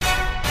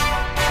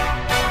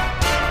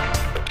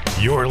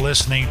You're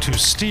listening to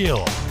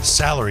Steel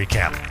Salary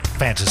Cap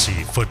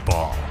Fantasy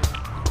Football,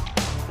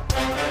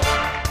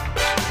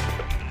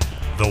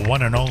 the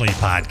one and only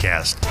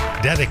podcast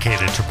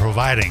dedicated to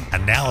providing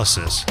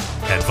analysis,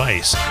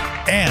 advice,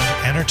 and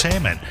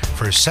entertainment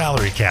for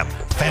salary cap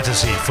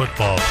fantasy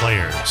football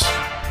players.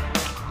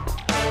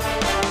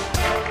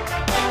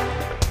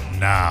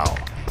 Now,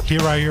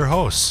 here are your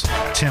hosts,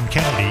 Tim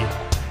Kennedy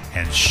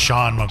and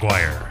Sean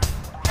McGuire.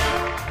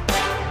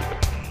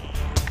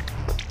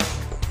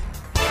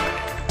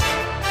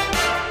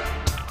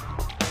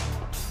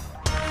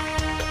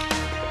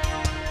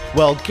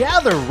 Well,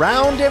 gather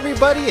round,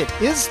 everybody. It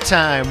is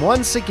time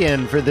once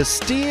again for the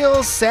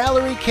Steel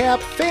Salary Cap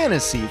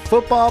Fantasy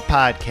Football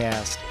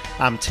Podcast.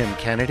 I'm Tim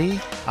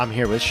Kennedy. I'm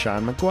here with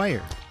Sean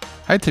McGuire.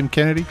 Hi, Tim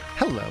Kennedy.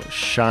 Hello,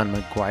 Sean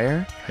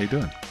McGuire. How you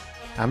doing?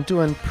 I'm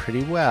doing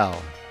pretty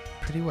well.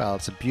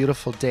 It's a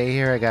beautiful day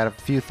here. I got a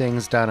few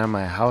things done on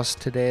my house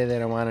today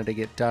that I wanted to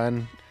get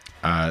done.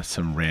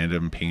 Some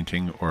random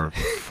painting or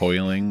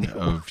foiling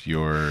of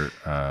your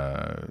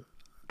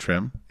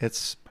trim. I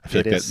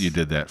feel like that you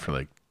did that for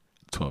like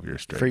 12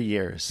 years straight. For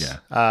years. Yeah.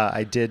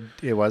 I did.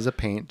 It was a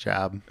paint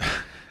job.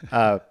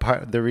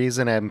 The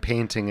reason I'm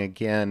painting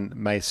again,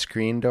 my back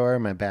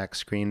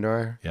screen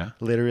door,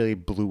 literally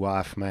blew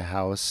off my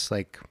house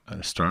like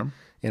in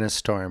a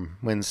storm.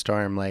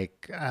 Windstorm.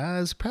 Like it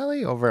was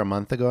probably over a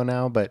month ago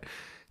now, but it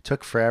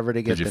took forever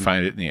to get. Did you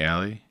find it in the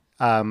alley?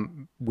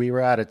 We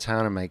were out of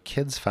town and my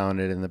kids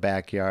found it in the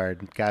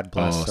backyard. God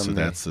bless them. Oh, so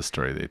that's the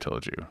story they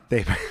told you.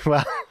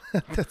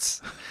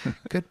 That's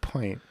good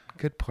point.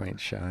 Good point,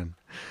 Sean.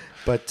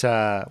 But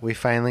we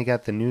finally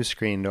got the new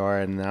screen door,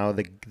 and now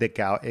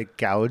it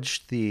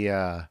gouged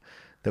the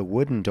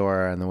wooden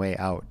door on the way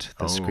out,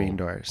 the screen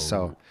door.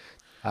 So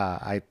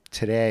I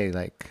today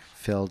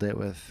filled it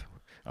with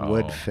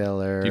wood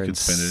filler. You could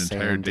spend an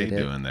entire day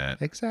doing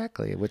that.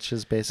 Exactly, which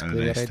is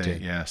basically what I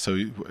did. Yeah. So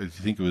you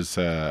think it was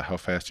how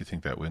fast do you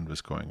think that wind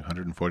was going?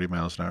 140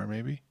 miles an hour,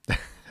 maybe?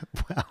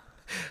 Well,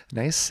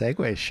 nice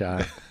segue,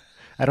 Sean.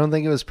 I don't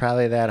think it was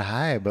probably that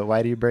high, but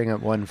why do you bring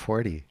up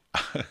 140?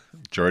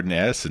 Jordan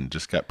Addison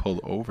just got pulled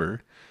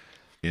over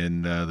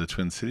in the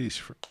Twin Cities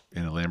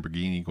in a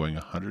Lamborghini going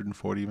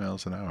 140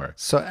 miles an hour.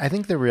 So I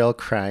think the real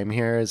crime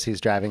here is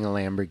he's driving a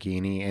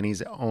Lamborghini and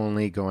he's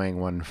only going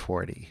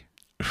 140.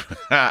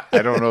 I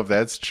don't know if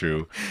that's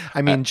true.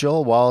 I mean,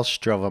 Joel Walsh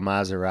drove a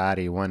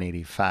Maserati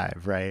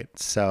 185, right?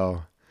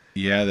 So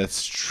yeah,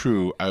 that's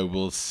true. I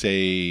will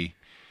say,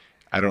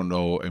 I don't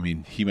know. I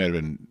mean,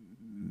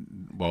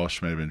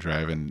 Walsh might have been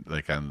driving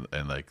on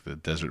the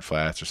desert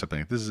flats or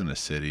something. This isn't a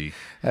city.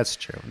 That's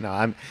true.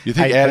 No, You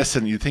think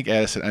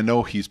Addison? I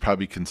know he's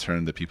probably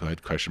concerned that people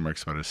had question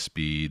marks about his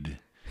speed,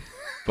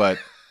 but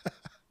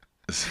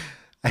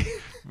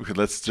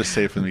let's just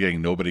say from the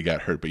beginning, nobody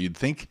got hurt. But you'd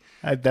think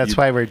that's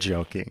why we're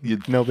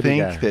joking.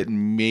 Nobody think that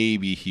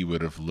maybe he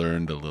would have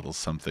learned a little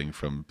something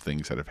from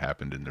things that have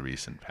happened in the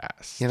recent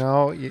past. You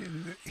know,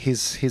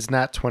 he's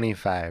not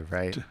 25,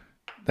 right?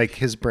 Like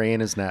his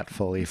brain is not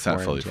fully formed.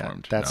 Not fully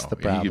formed. That's the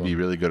problem. He could be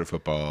really good at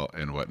football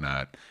and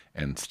whatnot,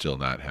 and still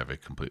not have a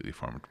completely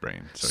formed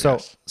brain. So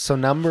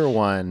number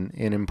one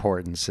in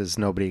importance is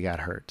nobody got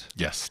hurt.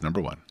 Yes, number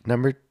one.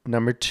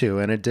 Number two,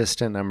 and a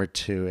distant number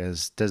two,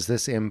 is does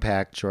this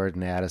impact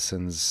Jordan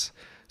Addison's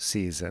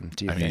season?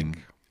 Do you think?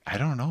 I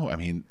don't know. I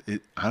mean,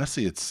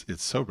 honestly, it's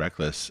so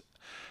reckless.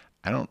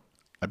 I'd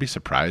be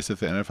surprised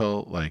if the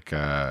NFL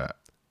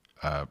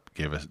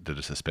did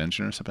a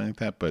suspension or something like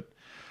that, but.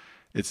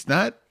 It's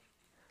not.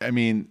 I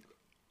mean,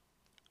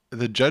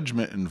 the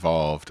judgment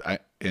involved. I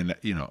can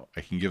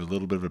give a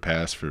little bit of a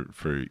pass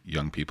for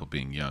young people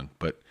being young,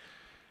 but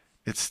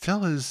it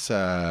still is.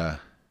 It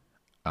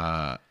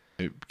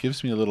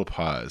gives me a little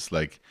pause.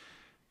 If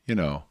you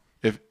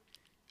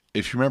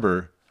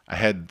remember, I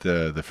had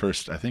the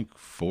first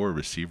 4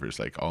 receivers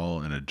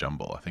all in a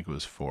jumble. I think it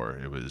was 4.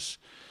 It was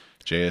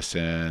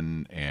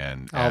JSN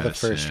and all Addison,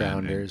 the first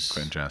rounders,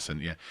 Quentin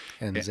Johnson,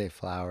 and Zay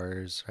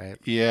Flowers, right?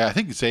 Yeah, I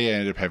think Zay I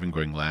ended up having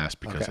going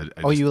last because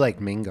you like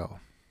Mingo,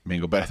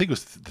 but I think it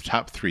was the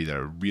top 3 that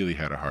I really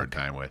had a hard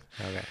time with.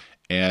 Okay,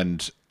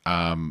 and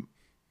I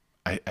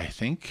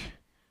think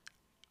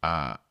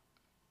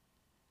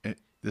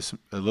this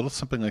a little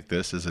something like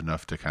this is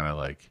enough to kind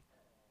of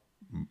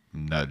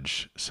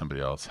nudge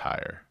somebody else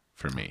higher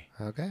for me.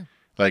 Okay,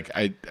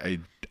 I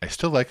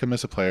still like him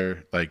as a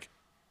player,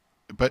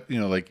 But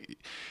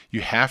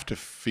you have to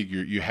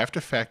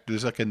factor.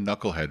 There's a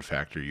knucklehead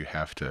factor you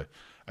have to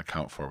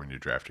account for when you're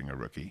drafting a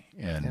rookie,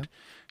 and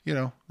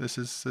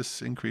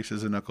this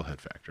increases a knucklehead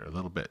factor a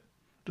little bit,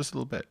 just a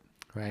little bit.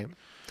 Right.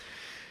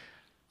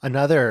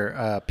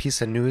 Another piece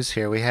of news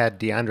here: we had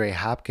DeAndre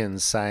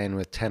Hopkins sign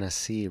with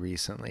Tennessee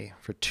recently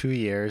for 2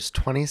 years,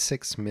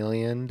 $26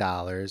 million,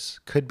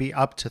 could be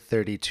up to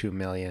 $32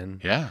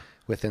 million. Yeah,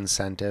 with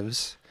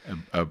incentives.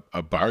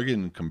 A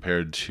bargain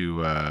compared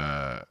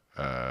to.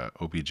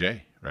 OBJ,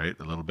 right?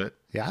 A little bit.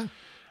 Yeah.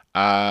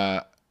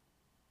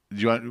 Do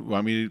you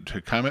want me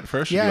to comment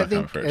first? Yeah, I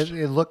think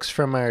it looks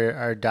from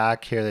our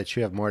doc here that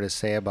you have more to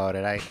say about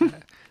it.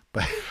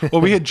 But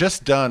Well, we had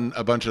just done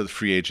a bunch of the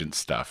free agent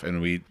stuff,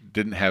 and we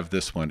didn't have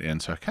this one in,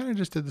 so I kind of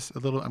just did this a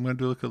little. I'm going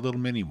to do like a little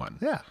mini one.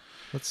 yeah,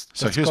 let's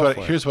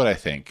Here's what I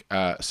think.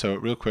 So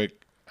real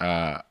quick,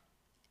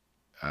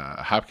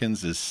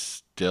 Hopkins is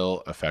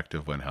still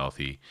effective when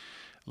healthy.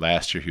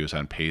 Last year he was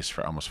on pace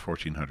for almost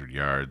 1,400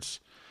 yards.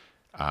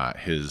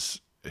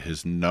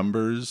 His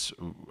numbers,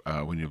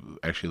 when you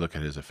actually look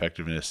at his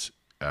effectiveness,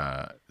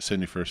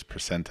 71st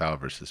percentile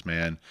versus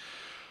man,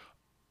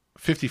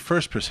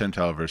 51st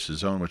percentile versus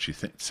zone, which you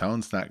think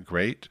sounds not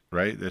great,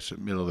 right? That's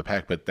middle of the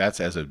pack, but that's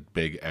as a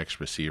big X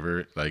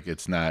receiver. Like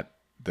it's not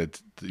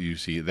that you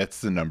see.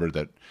 That's the number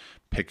that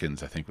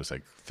Pickens, I think, was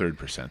like 3rd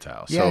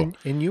percentile. Yeah, So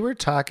and you were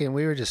talking.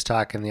 We were just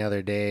talking the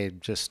other day,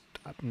 just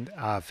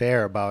off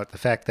air, about the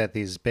fact that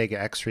these big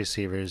X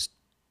receivers,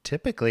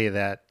 typically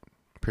that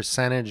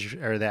percentage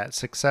or that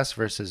success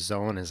versus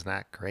zone is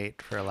not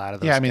great for a lot of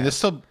those. yeah, I mean,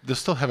 guys. they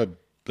still have a,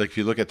 like if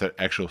you look at the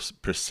actual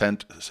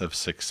percent of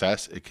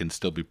success, it can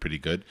still be pretty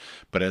good.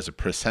 But as a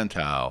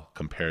percentile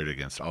compared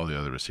against all the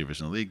other receivers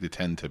in the league, they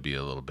tend to be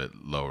a little bit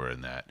lower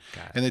in that,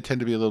 and they tend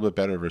to be a little bit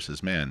better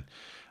versus man.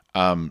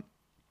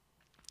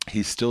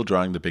 He's still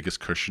drawing the biggest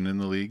cushion in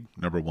the league,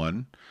 number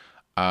one,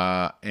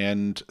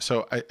 and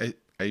so I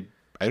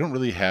don't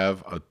really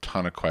have a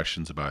ton of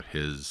questions about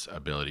his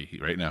ability.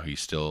 Right now, he's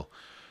still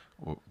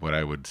what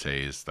I would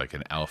say is like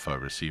an alpha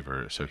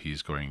receiver. So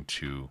he's going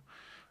to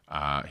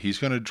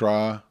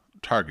draw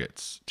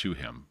targets to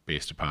him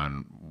based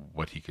upon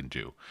what he can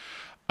do.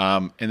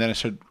 And then I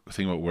started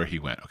thinking about where he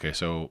went. Okay,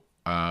 so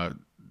that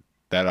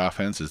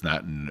offense is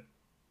not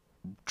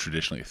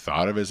traditionally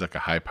thought of as like a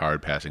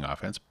high-powered passing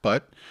offense,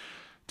 but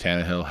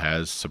Tannehill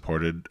has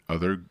supported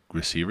other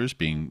receivers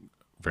being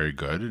very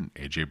good, and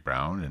A.J.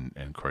 Brown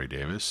and Corey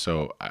Davis.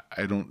 So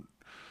I don't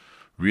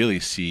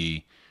really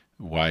see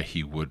why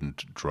he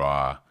wouldn't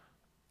draw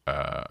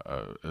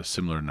a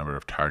similar number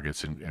of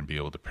targets and be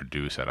able to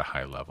produce at a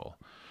high level.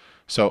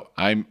 So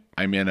I'm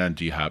in on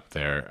D-Hop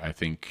there. I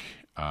think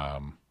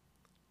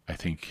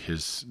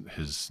his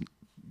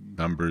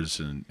numbers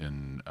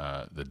in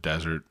the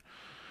desert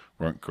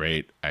weren't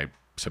great.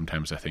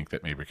 Sometimes I think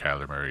that maybe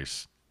Kyler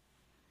Murray's.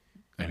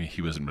 I mean,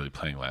 he wasn't really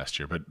playing last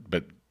year,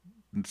 but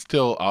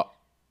still a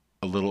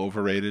little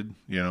overrated,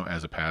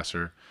 as a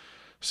passer.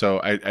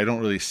 So I don't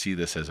really see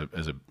this as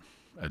a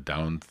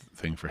down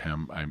thing for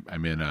him.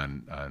 I'm in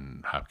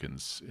on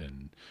Hopkins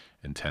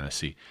in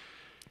Tennessee.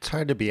 It's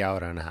hard to be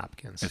out on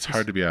Hopkins. It's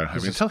hard to be out on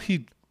Hopkins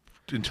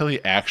until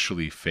he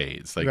actually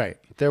fades. Like, right.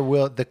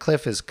 The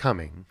cliff is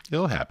coming.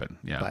 It'll happen.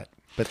 Yeah.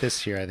 But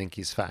this year I think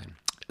he's fine.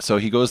 So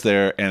he goes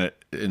there, and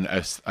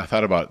I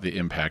thought about the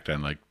impact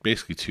on like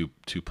basically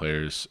two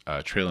players,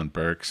 Treylon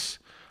Burks.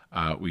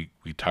 We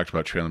talked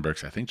about Treylon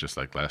Burks, I think, just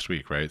like last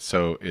week, right?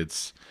 So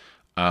it's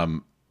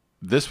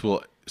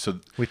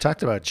we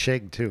talked about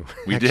Chig too.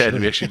 We did.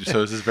 We actually.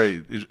 So this is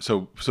very.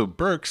 So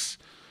Burks,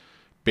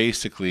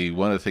 basically,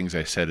 one of the things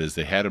I said is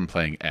they had him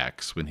playing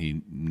X when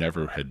he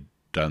never had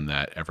done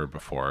that ever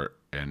before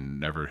and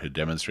never had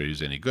demonstrated he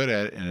was any good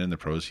at it. And in the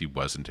pros, he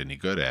wasn't any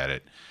good at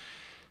it.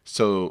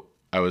 So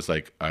I was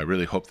like, I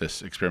really hope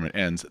this experiment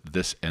ends.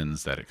 This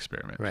ends that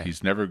experiment. Right.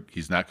 He's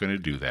not going to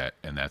do that,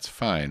 and that's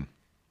fine.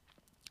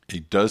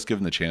 It does give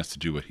him the chance to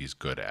do what he's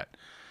good at.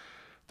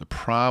 The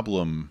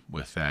problem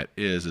with that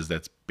is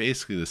that's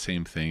basically the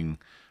same thing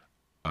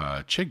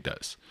Chig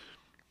does,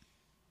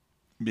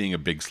 being a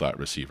big slot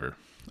receiver.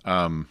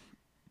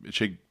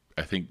 Chig,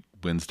 I think,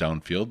 wins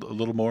downfield a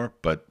little more,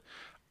 but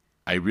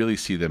I really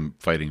see them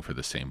fighting for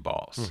the same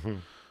balls. Mm-hmm.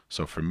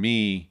 So for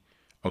me,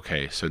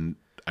 okay, so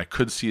I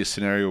could see a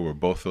scenario where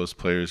both those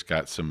players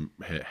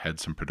had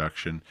some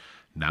production.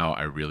 Now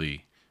I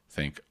really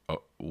think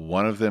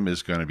one of them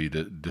is going to be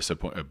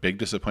a big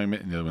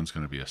disappointment, and the other one's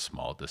going to be a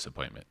small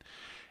disappointment.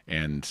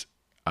 And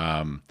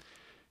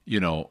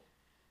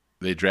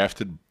they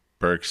drafted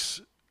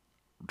Burks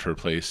to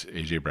replace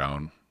A.J.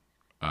 Brown,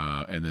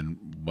 and then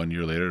 1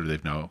 year later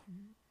they've now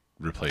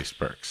replaced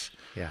Burks.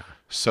 Yeah.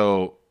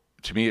 So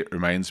to me, it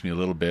reminds me a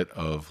little bit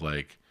of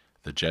like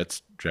the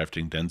Jets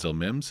drafting Denzel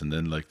Mims, and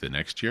then like the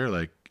next year,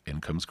 like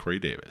in comes Corey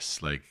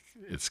Davis. Like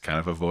it's kind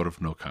of a vote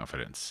of no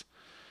confidence.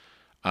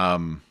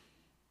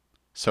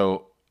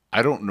 So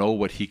I don't know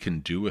what he can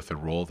do with the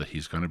role that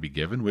he's going to be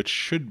given,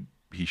 which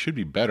he should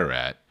be better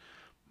at.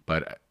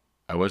 But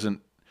I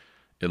wasn't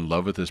in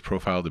love with his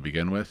profile to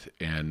begin with,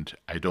 and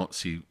I don't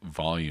see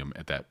volume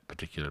at that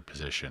particular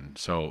position.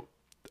 So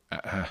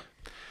I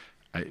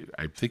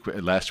think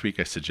last week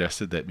I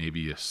suggested that maybe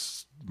you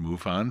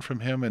move on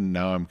from him, and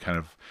now I'm kind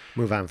of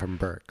move on from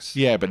Burks.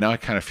 Yeah, but now I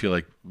kind of feel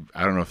like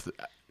I don't know if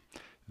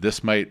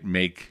this might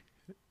make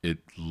it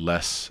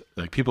less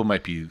like people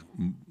might be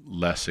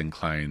less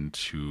inclined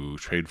to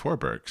trade for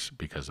Burks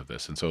because of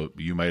this, and so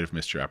you might have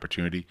missed your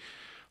opportunity.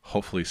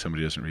 Hopefully,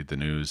 somebody doesn't read the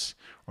news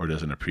or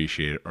doesn't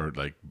appreciate it or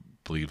like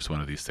believes one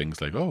of these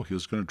things like, oh, he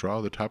was going to draw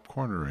the top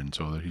corner, and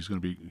so that he's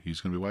going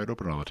to be wide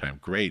open all the time.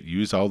 Great,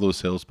 use all those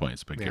sales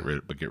points, but get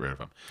rid of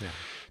him. Yeah.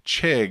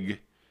 Chig,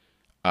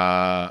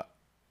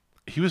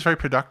 he was very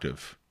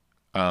productive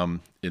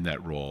in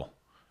that role.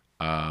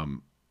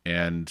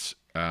 And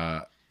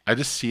I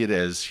just see it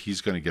as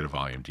he's going to get a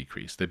volume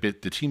decrease. The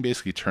team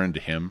basically turned to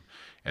him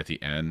at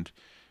the end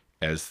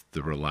as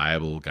the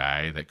reliable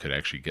guy that could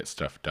actually get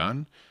stuff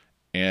done.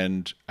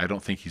 And I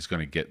don't think he's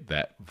going to get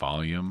that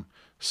volume.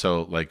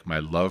 So, like, my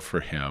love for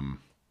him,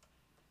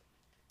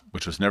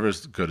 which was never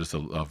as good as the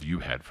love you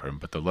had for him,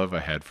 but the love I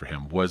had for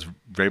him was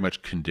very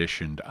much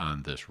conditioned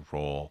on this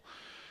role.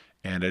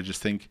 And I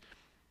just think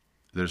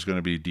there's going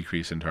to be a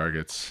decrease in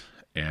targets,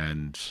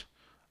 and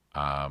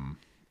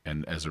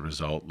as a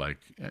result, like,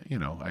 you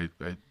know,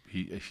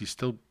 he's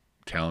still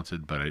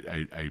talented, but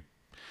I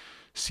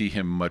see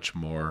him much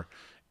more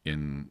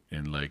in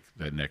like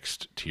the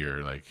next tier.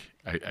 Like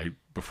I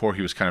before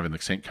he was kind of in the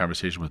same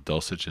conversation with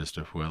Dulcich as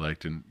to who I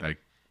liked, and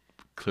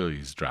clearly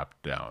he's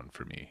dropped down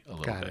for me a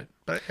little bit.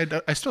 But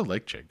I still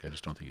like Chig. I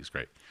just don't think he's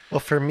great. Well,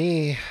 for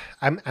me,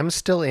 I'm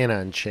still in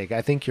on Chig.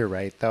 I think you're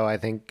right, though. I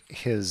think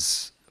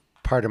his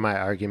part of my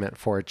argument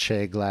for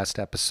Chig last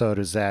episode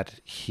is that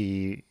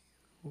he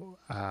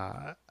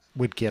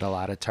would get a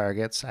lot of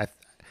targets.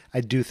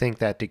 I do think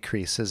that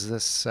decreases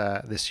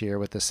this year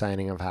with the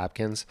signing of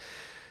Hopkins.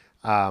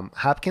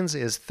 Hopkins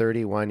is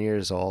 31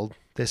 years old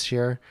this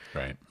year.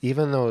 Right.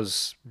 Even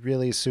those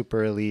really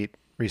super elite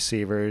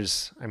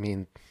receivers, I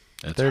mean,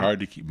 it's hard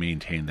to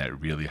maintain that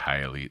really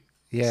high elite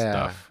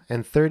stuff.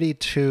 And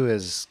 32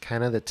 is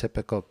kind of the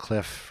typical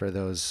cliff for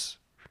those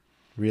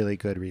really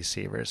good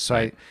receivers. So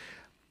right.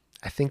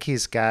 I think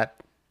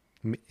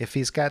if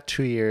he's got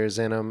 2 years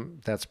in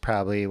him, that's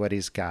probably what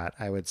he's got,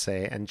 I would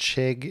say. And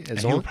Chig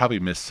is he'll probably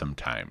miss some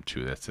time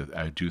too.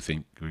 I do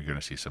think we're going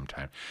to see some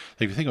time.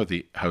 Like, if you think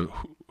about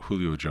how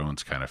Julio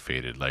Jones kind of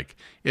faded, like,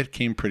 it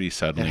came pretty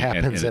suddenly. It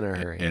happens in a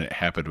hurry. And it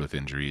happened with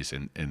injuries,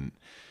 and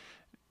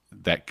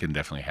that can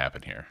definitely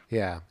happen here.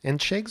 Yeah. And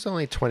Chig's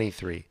only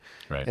 23.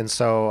 Right. And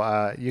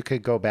so you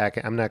could go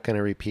back. I'm not going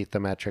to repeat the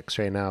metrics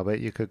right now, but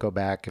you could go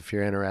back if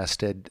you're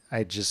interested.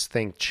 I just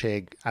think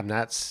Chig,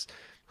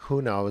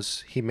 who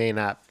knows? He may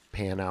not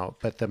pan out,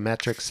 but the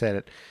metrics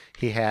that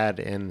he had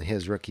in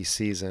his rookie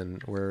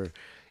season were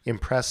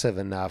impressive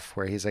enough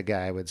where he's a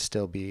guy I would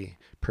still be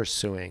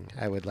pursuing.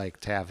 I would like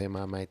to have him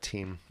on my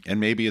team. And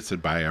maybe it's a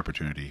buy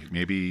opportunity.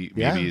 Maybe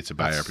it's a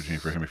buy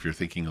opportunity for him if you're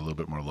thinking a little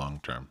bit more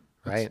long term.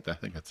 Right. I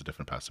think that's a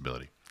different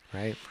possibility.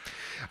 Right.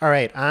 All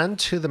right. On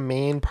to the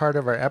main part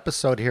of our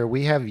episode here.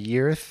 We have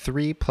year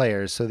 3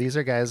 players. So these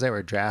are guys that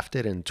were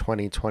drafted in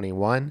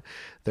 2021.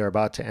 They're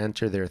about to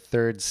enter their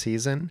 3rd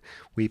season.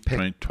 We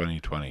picked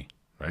 2020,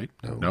 right?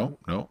 No,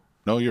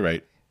 you're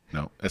right.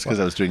 No, that's because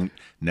I was doing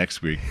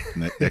next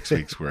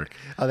week's work.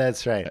 Oh,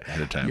 that's right.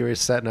 Ahead of time. You were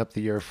setting up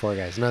the year 4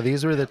 guys. No,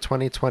 these were the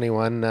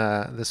 2021.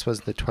 This was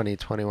the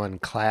 2021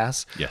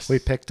 class. Yes. We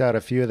picked out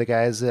a few of the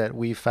guys that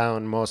we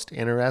found most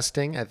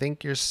interesting. I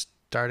think you're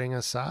starting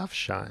us off,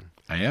 Sean.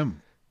 I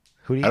am.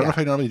 Who do you I don't got?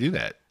 know if I normally do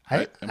that.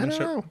 I don't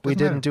know. We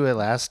didn't do it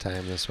last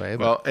time this way.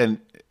 But. Well,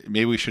 and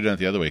maybe we should have done it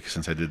the other way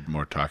since I did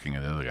more talking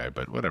than the other guy.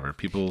 But whatever.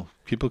 People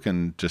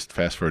can just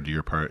fast forward to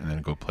your part and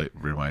then go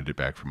rewind it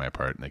back for my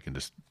part, and they can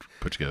just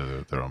put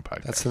together their own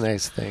podcast. That's the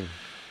nice thing.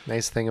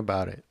 Nice thing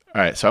about it.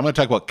 All right, so I'm going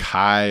to talk about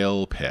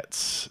Kyle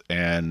Pitts,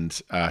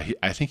 and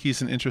I think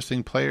he's an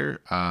interesting player.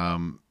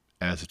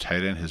 As a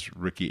tight end, his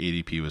rookie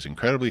ADP was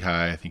incredibly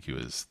high. I think he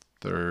was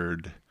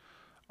 3rd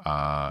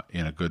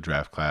in a good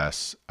draft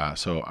class.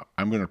 So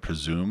I'm going to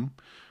presume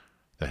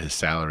that his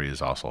salary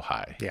is also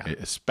high,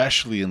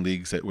 especially in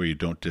leagues where you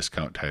don't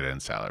discount tight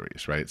end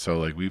salaries, right? So,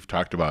 like, we've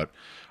talked about,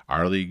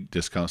 our league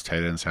discounts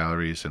tight end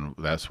salaries, and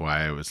that's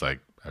why I was like,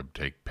 I'd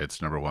take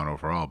Pitts number 1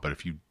 overall. But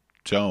if you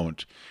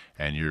don't,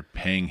 and you're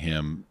paying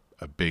him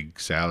a big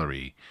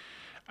salary,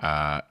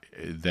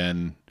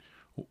 then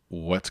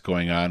what's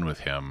going on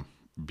with him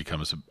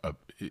becomes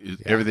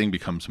everything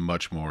becomes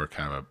much more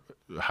kind of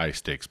a high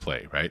stakes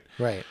play, right?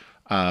 Right.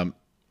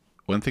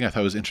 One thing I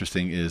thought was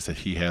interesting is that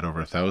he had over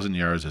 1,000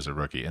 yards as a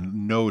rookie,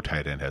 and no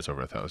tight end has over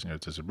 1,000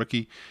 yards as a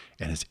rookie,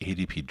 and his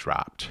ADP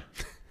dropped.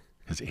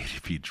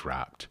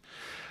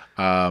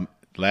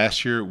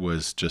 Last year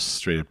was just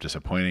straight up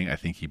disappointing. I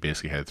think he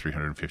basically had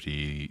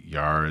 350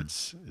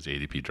 yards. His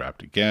ADP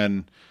dropped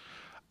again,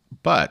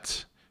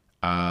 but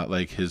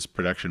like, his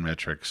production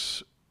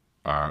metrics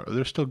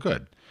they're still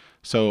good.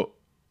 So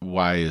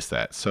why is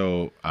that?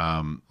 So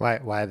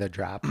why the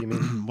drop, you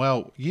mean?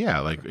 Well, yeah,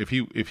 like, if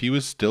he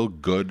was still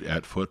good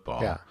at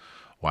football,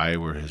 why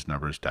were his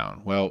numbers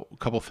down? Well, a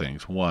couple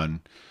things.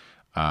 One,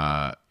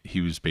 he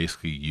was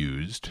basically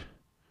used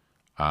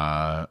in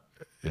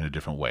a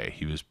different way.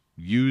 He was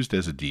used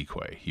as a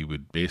decoy. He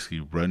would basically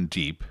run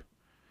deep.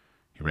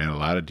 He ran a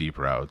lot of deep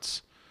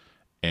routes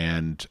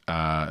and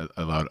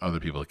allowed other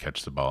people to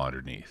catch the ball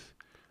underneath.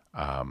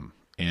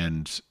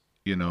 And,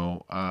 you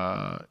know,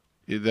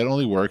 that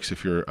only works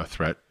if you're a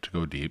threat to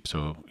go deep.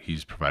 So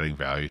he's providing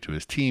value to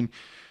his team.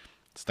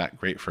 It's not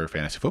great for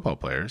fantasy football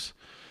players,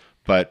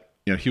 but,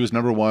 you know, he was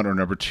number 1 or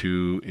number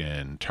 2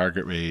 in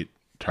target rate,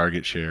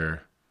 target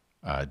share,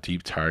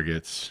 deep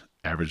targets,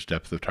 average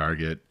depth of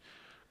target,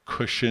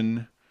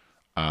 cushion,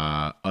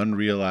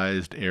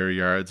 unrealized air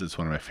yards. It's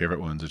one of my favorite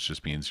ones. It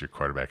just means your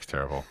quarterback's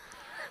terrible.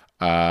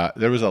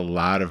 there was a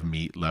lot of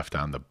meat left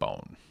on the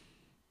bone.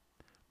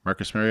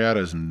 Marcus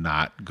Mariota is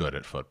not good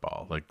at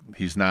football. Like,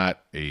 he's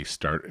not a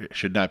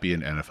should not be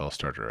an NFL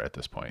starter at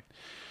this point.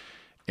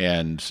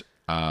 And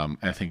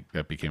I think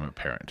that became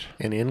apparent.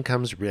 And in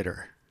comes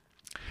Ritter.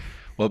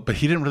 Well, but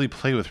he didn't really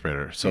play with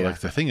Ritter. So like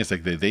the thing is,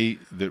 like the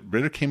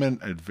Ritter came in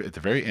at the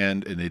very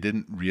end and they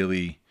didn't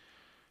really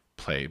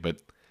play. But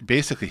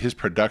basically his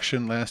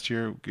production last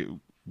year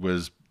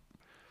was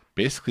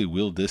basically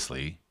Will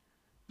Dissly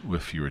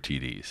with fewer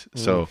TDs.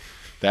 So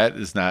that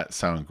does not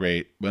sound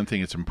great. One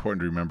thing it's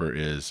important to remember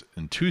is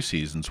in 2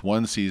 seasons,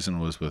 one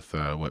season was with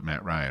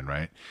Matt Ryan,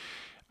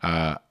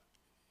 right?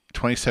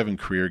 27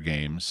 career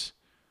games,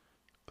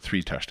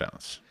 3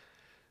 touchdowns.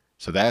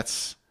 So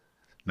that's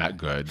not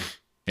good.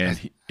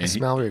 And I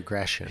smell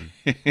regression.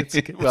 Well,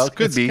 it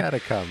could be. It's gotta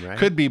come, right?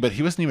 Could be, but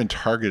he wasn't even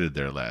targeted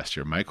there last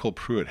year. Michael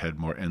Pruitt had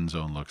more end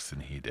zone looks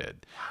than he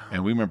did. Wow.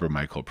 And we remember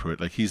Michael Pruitt.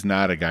 Like, he's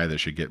not a guy that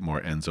should get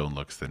more end zone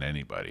looks than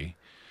anybody.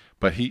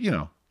 But he's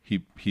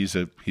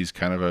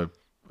kind of a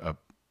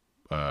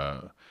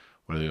what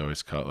do they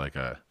always call it? Like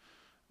a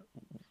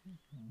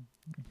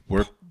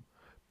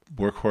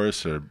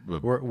workhorse or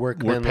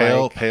workman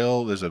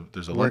pail. There's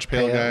a lunch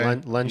pail guy.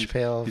 Lunch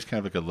pail. He's kind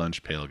of like a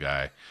lunch pail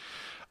guy.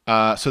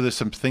 So there's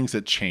some things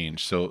that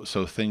changed. So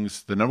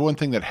the number one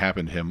thing that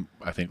happened to him,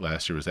 I think,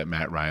 last year was that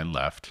Matt Ryan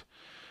left,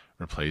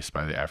 replaced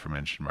by the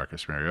aforementioned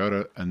Marcus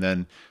Mariota. And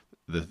then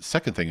the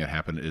second thing that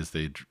happened is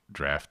they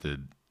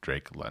drafted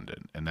Drake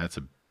London, and that's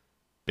a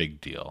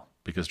big deal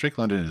because Drake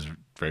London is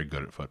very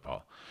good at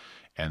football,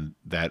 and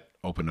that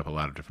opened up a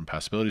lot of different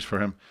possibilities for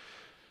him.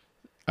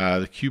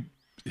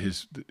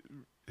 His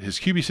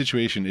QB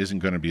situation isn't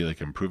going to be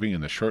like improving in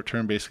the short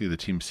term. Basically, the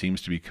team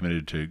seems to be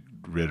committed to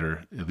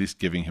Ritter, at least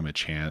giving him a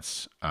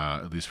chance,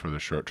 at least for the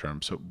short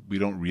term. So we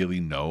don't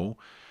really know.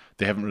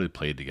 They haven't really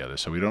played together,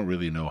 so we don't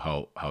really know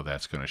how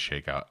that's going to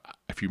shake out.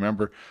 If you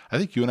remember, I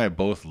think you and I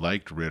both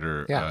liked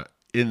Ritter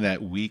in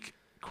that weak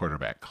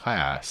quarterback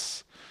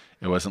class.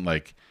 It wasn't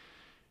like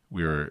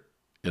we were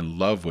in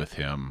love with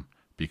him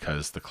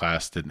because the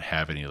class didn't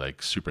have any like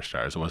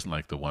superstars. It wasn't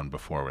like the one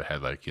before where it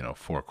had like,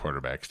 4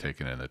 quarterbacks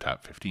taken in the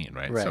top 15,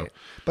 right? Right. So,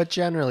 but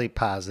generally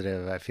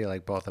positive, I feel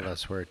like both of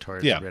us were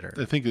towards Ritter.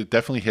 I think it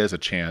definitely has a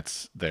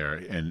chance there,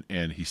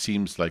 and he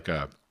seems like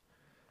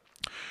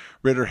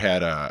Ritter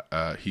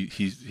had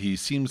he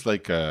seems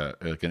like an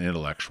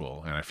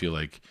intellectual, and I feel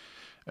like,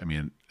 I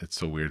mean, it's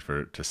so weird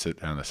to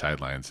sit on the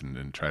sidelines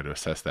and try to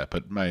assess that.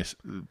 But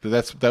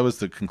that was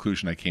the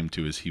conclusion I came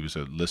to, is he was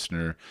a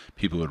listener.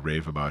 People would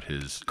rave about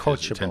his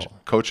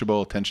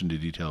coachable, attention to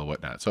detail,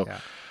 whatnot. So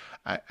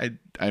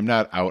I'm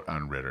not out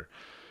on Ritter.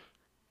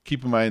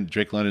 Keep in mind,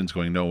 Drake London's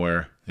going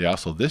nowhere. They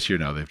also, this year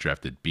now, they've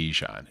drafted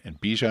Bijan, and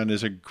Bijan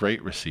is a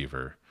great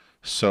receiver.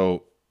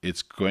 So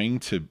it's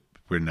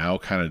we're now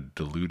kind of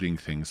diluting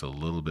things a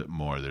little bit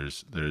more.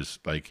 There's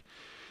like,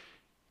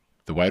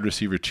 the wide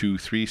receiver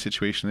 2-3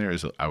 situation there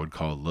is, I would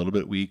call, a little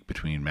bit weak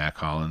between Mac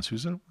Hollins,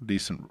 who's a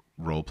decent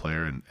role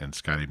player, and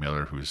Scotty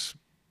Miller, who's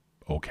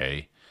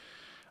okay.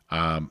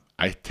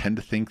 I tend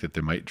to think that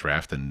they might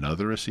draft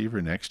another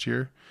receiver next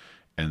year,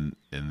 and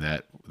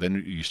that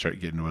then you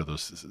start getting one of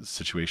those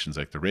situations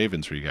like the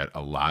Ravens where you got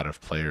a lot of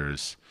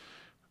players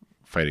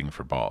fighting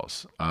for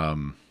balls.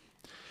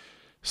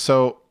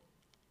 So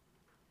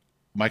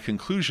my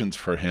conclusions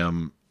for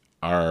him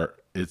are,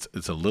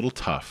 it's a little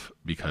tough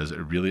because it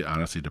really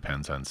honestly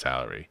depends on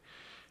salary.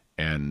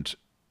 And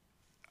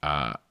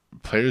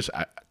players,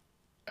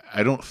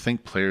 I don't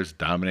think players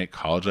dominate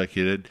college like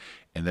he did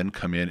and then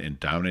come in and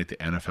dominate the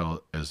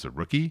NFL as a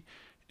rookie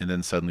and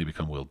then suddenly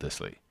become Will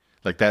Dissly.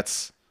 Like,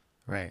 that's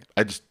right.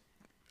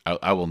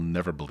 I will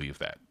never believe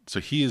that. So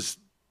he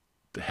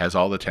has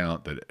all the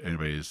talent that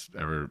anybody's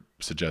ever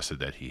suggested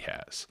that he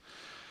has.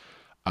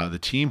 The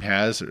team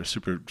has a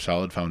super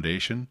solid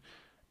foundation.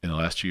 In the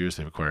last 2 years,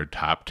 they've acquired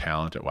top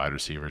talent at wide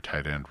receiver,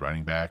 tight end,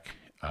 running back,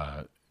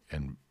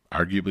 and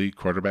arguably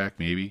quarterback,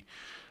 maybe.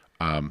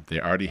 They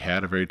already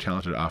had a very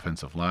talented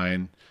offensive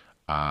line.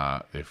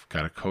 They've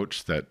got a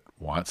coach that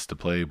wants to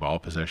play ball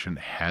possession,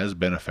 has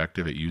been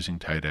effective at using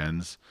tight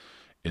ends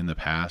in the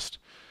past.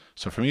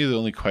 So for me, the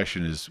only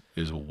question is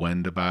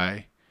when to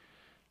buy.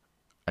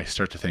 I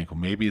start to think, well,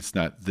 maybe it's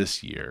not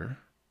this year,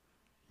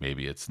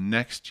 maybe it's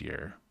next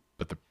year.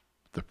 But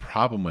the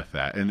problem with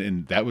that,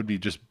 and that would be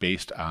just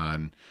based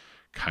on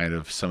kind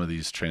of some of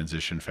these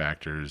transition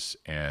factors,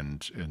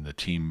 and the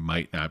team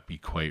might not be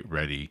quite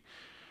ready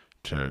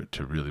to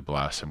really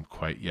blossom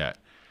quite yet.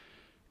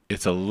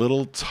 It's a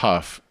little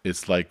tough.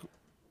 It's like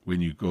when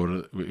you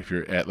if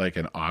you're at like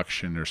an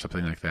auction or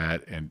something like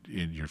that, and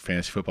in your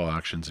fantasy football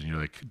auctions, and you're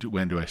like,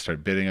 when do I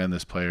start bidding on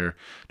this player?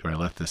 Do I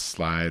let this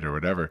slide or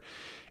whatever?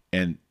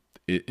 And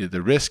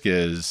the risk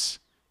is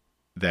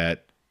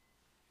that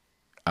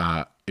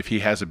if he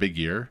has a big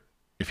year,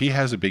 he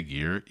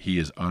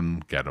is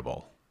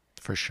ungettable.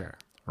 For sure.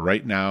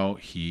 Right now,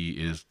 he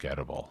is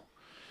gettable.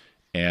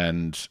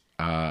 And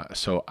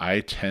so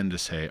I tend to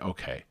say,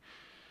 okay,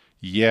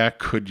 yeah,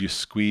 could you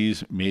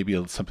squeeze maybe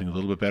something a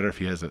little bit better if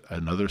he has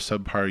another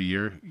subpar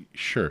year?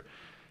 Sure.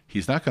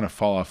 he's not going to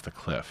fall off the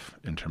cliff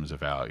in terms of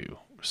value.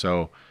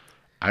 So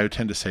I would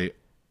tend to say,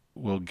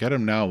 well, get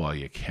him now while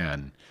you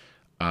can.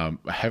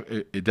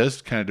 It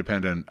does kind of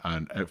depend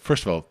on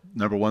first of all,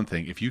 number one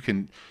thing, if you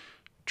can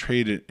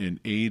trade an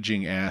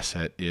aging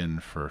asset in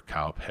for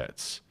Kyle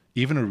Pitts,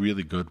 even a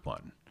really good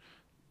one,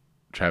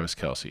 Travis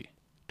Kelce,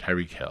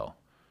 Tyreek Hill,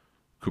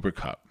 Cooper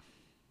Kupp,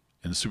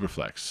 and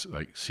Superflex,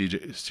 like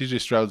CJ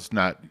Stroud's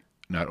not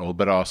old,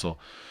 but also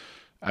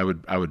I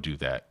would do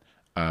that.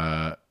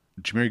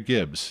 Jahmyr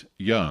Gibbs,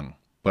 young,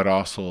 but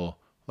also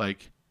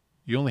like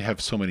you only have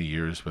so many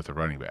years with a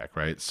running back,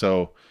 right?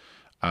 So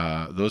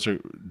those are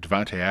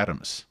Devontae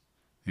Adams.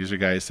 These are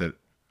guys that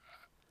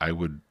I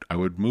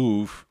would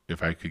move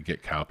if I could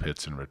get Kyle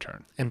Pitts in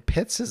return. And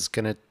Pitts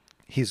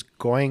he's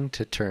going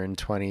to turn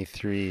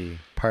 23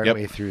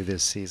 partway through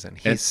this season.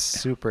 He's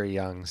super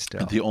young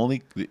still.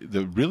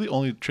 The really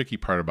only tricky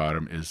part about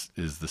him is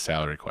the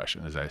salary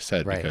question, as I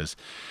said, right. Because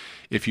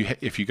if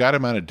you got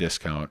him on a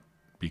discount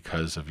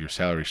because of your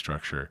salary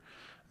structure,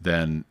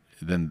 then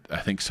I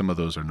think some of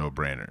those are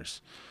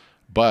no-brainers.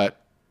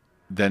 But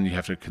then you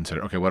have to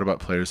consider, okay, what about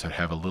players that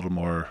have a little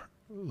more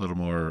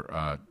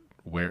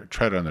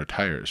tread on their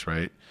tires,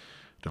 right?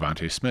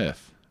 Devontae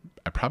Smith,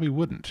 I probably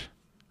wouldn't,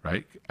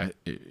 right? Are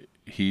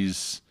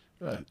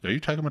you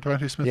talking about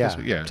Devontae Smith this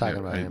week? Yeah, talking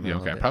about him.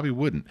 Okay, I probably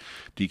wouldn't.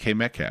 DK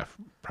Metcalf,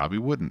 probably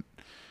wouldn't.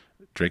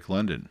 Drake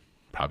London,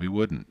 probably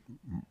wouldn't.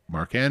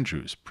 Mark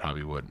Andrews,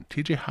 probably wouldn't.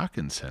 TJ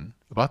Hawkinson,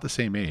 about the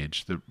same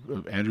age.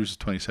 Andrews is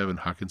 27,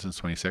 Hawkinson's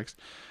 26.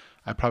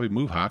 I'd probably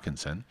move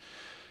Hawkinson.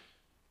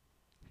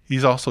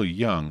 He's also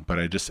young, but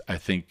I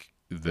think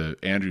the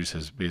Andrews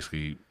has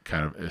basically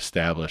kind of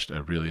established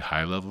a really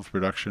high level of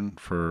production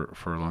for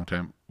a long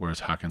time,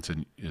 whereas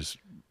Hawkinson has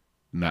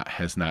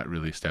not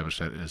really established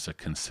that as a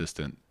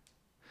consistent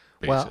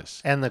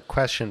basis. Well, and the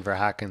question for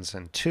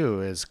Hawkinson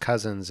too is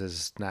Cousins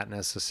is not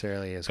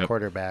necessarily his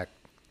quarterback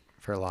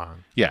for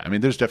long. Yeah, I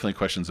mean, there's definitely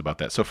questions about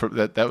that. So for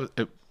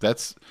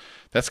that's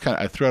kind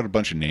of, I threw out a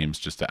bunch of names.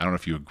 Just I don't know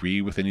if you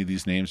agree with any of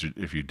these names, or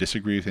if you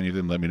disagree with any of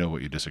them. Let me know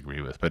what you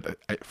disagree with. But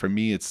for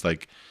me, it's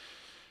like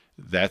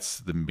that's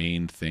the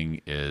main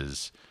thing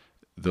is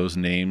those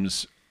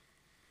names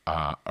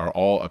are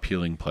all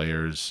appealing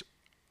players.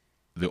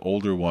 The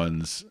older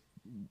ones,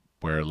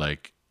 where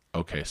like,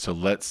 okay, so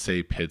let's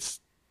say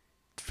Pitts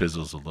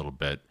fizzles a little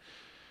bit.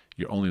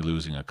 You're only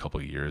losing a couple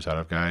of years out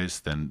of guys,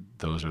 then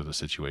those are the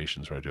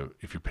situations where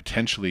if you're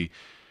potentially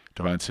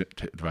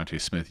Devontae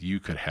Smith, you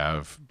could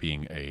have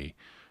being a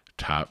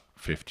top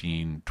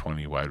 15,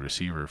 20 wide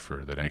receiver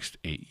for the next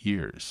 8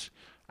 years.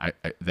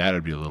 That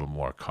would be a little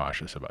more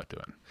cautious about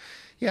doing.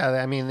 Yeah,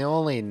 I mean, the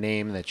only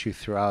name that you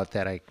threw out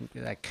that I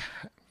like,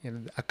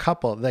 a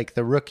couple, like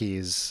the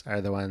rookies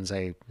are the ones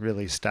I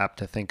really stopped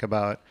to think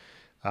about.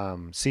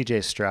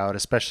 CJ Stroud,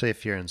 especially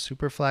if you're in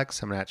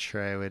Superflex, I'm not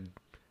sure I would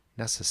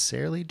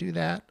necessarily do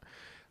that.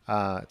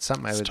 It's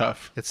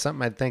tough. It's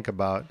something I'd think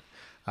about.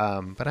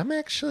 But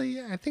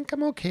I think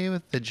I'm okay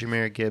with the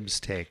Jahmyr Gibbs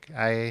take.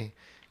 I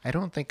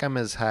don't think I'm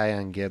as high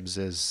on Gibbs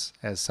as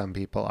some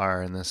people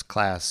are in this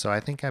class, so I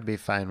think I'd be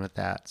fine with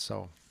that.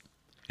 So,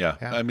 yeah.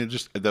 I mean,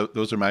 just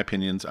those are my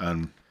opinions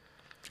on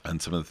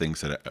some of the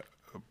things that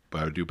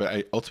I would do. But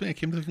I ultimately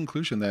came to the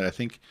conclusion that I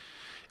think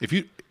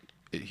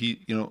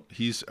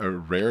he's a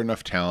rare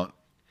enough talent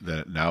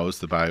that now is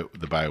the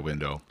buy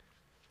window,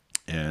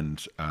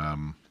 and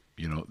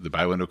the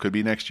buy window could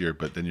be next year,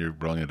 but then you're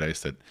rolling a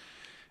dice that.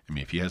 I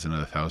mean, if he has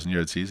another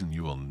 1,000-yard season,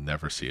 you will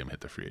never see him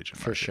hit the free agent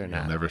market. For sure not.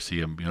 You'll never see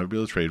him, be able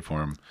to trade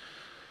for him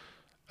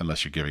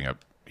unless you're giving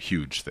up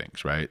huge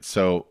things, right?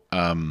 So,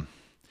 and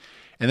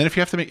then if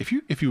you have to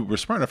if you were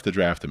smart enough to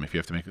draft him, if you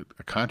have to make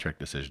a contract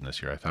decision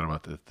this year, I thought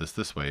about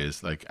this way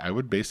is like I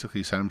would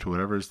basically sign him to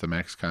whatever is the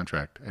max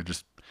contract.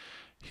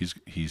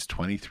 He's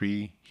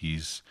 23.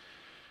 He's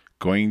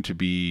going to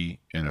be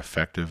an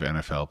effective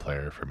NFL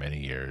player for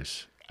many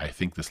years. I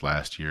think this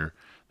last year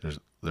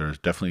there's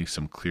definitely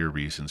some clear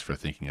reasons for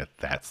thinking that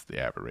that's the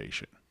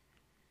aberration.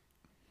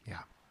 Yeah.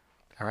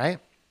 All right.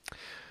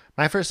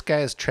 My first guy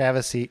is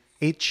Travis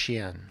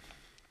Etienne.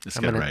 Let's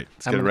get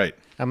it right.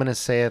 I'm going to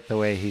say it the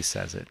way he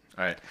says it.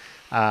 All right.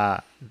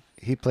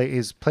 He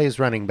plays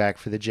running back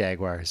for the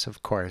Jaguars,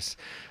 of course.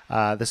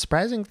 The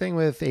surprising thing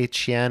with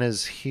Etienne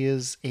is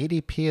his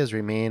ADP has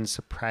remained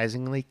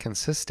surprisingly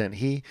consistent.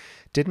 He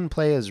didn't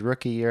play his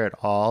rookie year at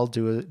all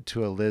due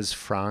to a Liz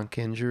Frank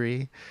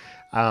injury.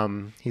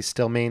 He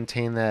still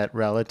maintained that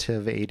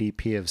relative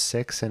ADP of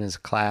 6 in his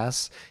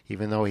class,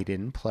 even though he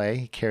didn't play.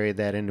 He carried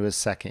that into his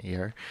second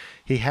year.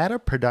 He had a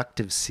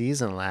productive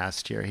season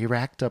last year. He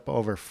racked up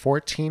over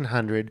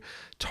 1,400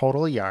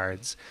 total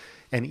yards,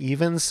 and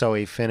even so,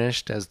 he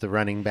finished as the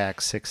running back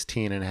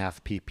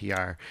 16.5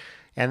 PPR.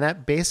 And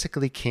that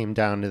basically came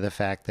down to the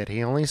fact that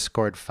he only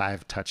scored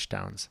 5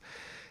 touchdowns.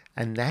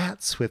 And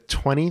that's with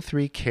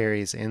 23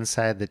 carries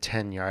inside the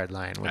 10-yard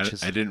line,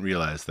 which I didn't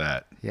realize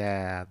that.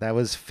 Yeah, that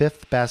was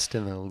 5th best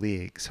in the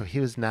league. So he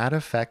was not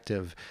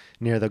effective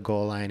near the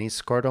goal line. He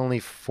scored only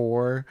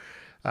 4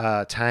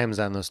 times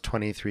on those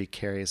 23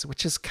 carries,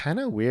 which is kind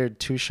of weird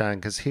too, Sean,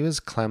 because he is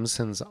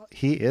Clemson's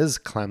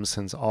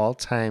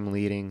all-time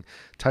leading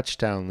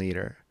touchdown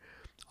leader.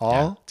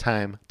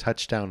 All-time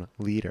touchdown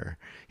leader.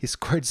 He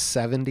scored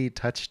 70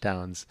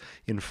 touchdowns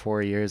in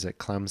 4 years at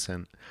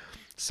Clemson.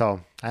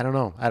 So I don't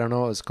know what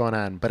was going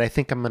on, but I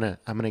think I'm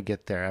gonna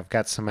get there. I've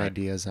got some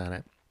ideas on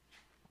it.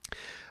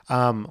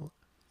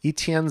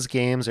 Etienne's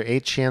games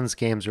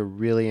were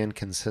really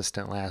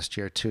inconsistent last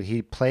year too.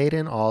 He played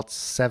in all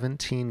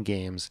 17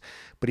 games,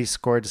 but he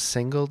scored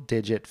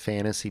single-digit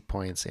fantasy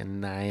points in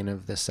 9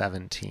 of the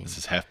 17. This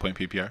is half-point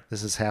PPR?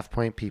 This is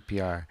half-point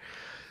PPR.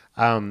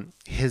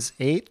 His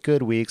 8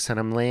 good weeks, and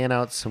I'm laying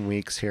out some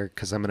weeks here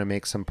because I'm going to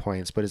make some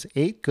points, but his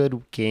 8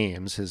 good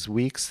games, his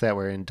weeks that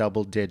were in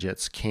double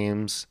digits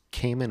came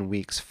in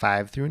weeks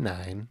 5 through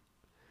 9.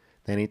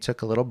 Then he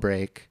took a little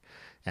break,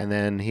 and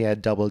then he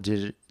had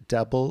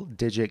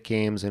double-digit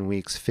games in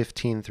weeks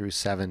 15 through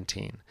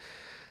 17.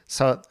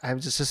 So I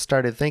just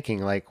started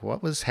thinking, like,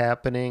 what was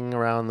happening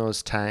around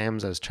those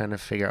times? I was trying to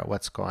figure out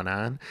what's going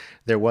on.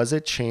 There was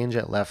a change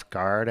at left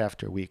guard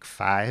after week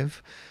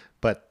 5,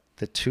 but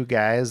the two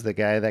guys, the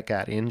guy that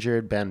got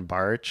injured, Ben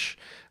Barch,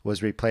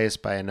 was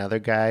replaced by another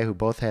guy who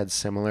both had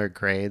similar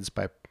grades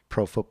by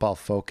Pro Football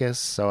Focus.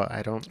 So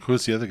I don't...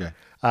 Who's the other guy?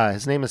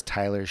 His name is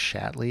Tyler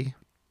Shatley.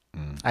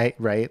 I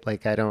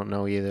don't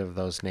know either of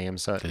those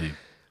names. So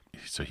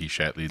So he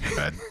Shatley'd the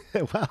bed.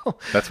 Well,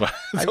 That's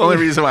the only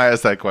reason why I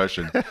asked that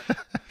question.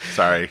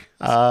 Sorry,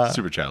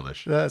 super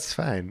childish. That's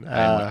fine.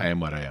 I am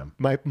what I am.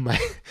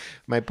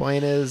 My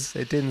point is,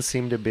 it didn't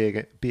seem to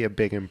be a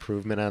big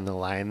improvement on the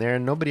line there,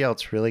 and nobody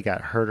else really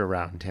got hurt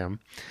around him.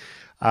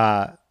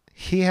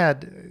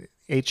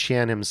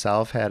 Etienne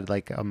himself had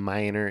like a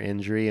minor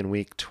injury in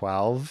week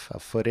 12, a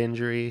foot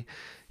injury.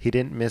 He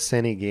didn't miss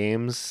any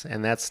games,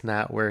 and that's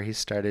not where he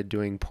started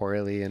doing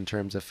poorly in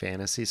terms of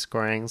fantasy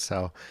scoring,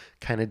 so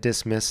kind of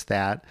dismissed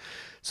that.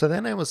 So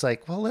then I was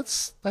like, well,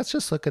 let's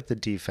just look at the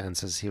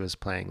defenses he was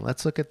playing.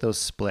 Let's look at those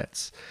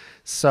splits.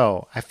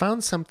 So I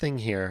found something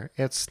here.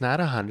 It's not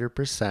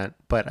 100%,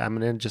 but I'm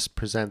going to just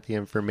present the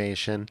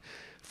information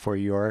for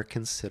your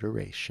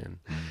consideration.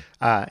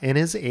 In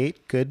his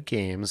 8 good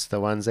games, the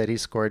ones that he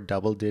scored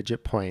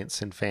double-digit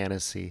points in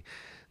fantasy,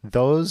 in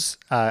those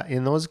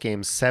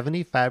games,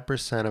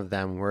 75% of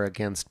them were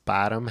against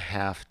bottom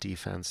half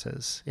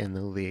defenses in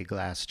the league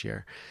last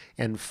year,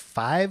 and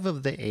 5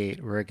 of the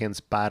 8 were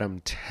against bottom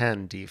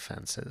 10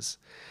 defenses.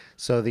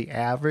 So the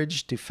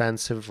average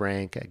defensive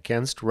rank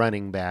against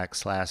running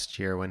backs last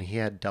year when he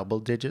had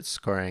double-digit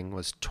scoring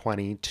was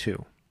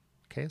 22.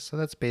 Okay, so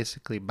that's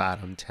basically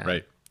bottom 10.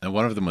 Right, and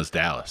one of them was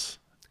Dallas.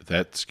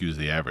 That skews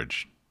the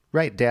average.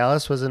 Right.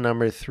 Dallas was a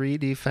number 3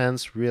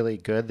 defense, really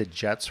good. The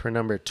Jets were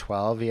number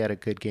 12. He had a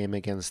good game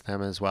against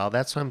them as well.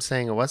 That's what I'm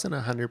saying. It wasn't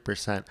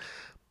 100%,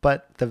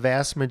 but the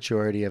vast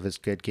majority of his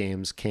good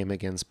games came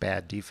against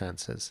bad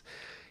defenses.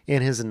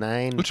 In his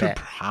 9... Which would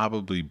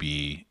probably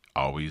be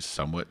always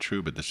somewhat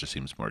true, but this just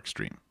seems more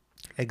extreme.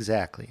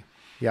 Exactly.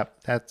 Yep.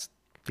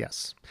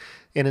 Yes.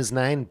 In his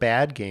 9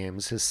 bad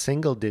games, his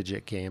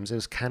single-digit games, it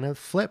was kind of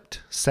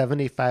flipped.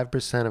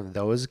 75% of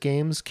those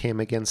games came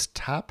against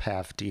top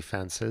half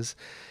defenses,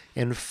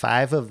 and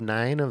 5 of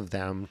 9 of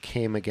them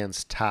came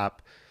against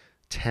top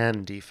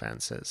 10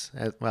 defenses.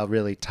 Well,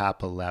 really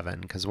top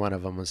 11, because one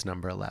of them was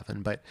number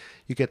 11, but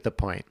you get the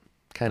point.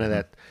 Kind of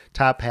that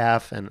top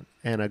half, and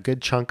a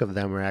good chunk of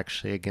them were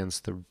actually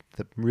against the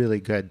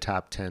really good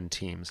top 10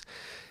 teams.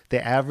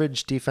 The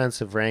average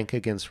defensive rank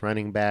against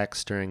running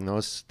backs during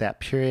that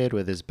period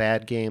with his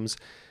bad games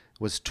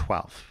was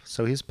 12.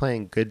 So he's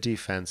playing good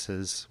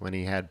defenses when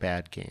he had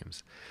bad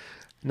games.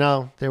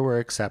 Now, there were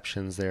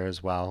exceptions there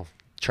as well.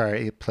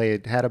 He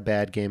had a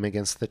bad game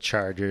against the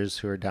Chargers,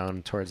 who are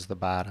down towards the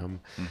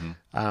bottom.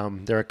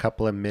 There are a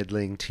couple of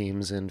middling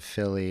teams in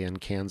Philly and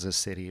Kansas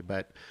City,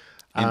 but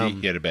Indy,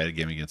 he had a bad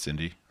game against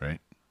Indy, right?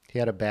 He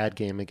had a bad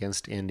game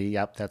against Indy.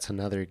 Yep, that's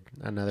another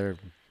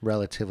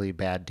relatively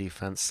bad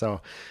defense.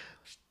 So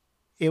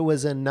it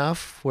was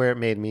enough where it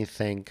made me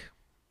think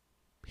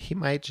he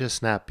might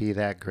just not be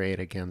that great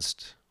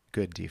against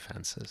good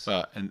defenses.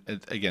 Well, and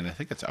again, I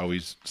think it's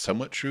always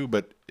somewhat true,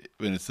 but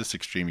when it's this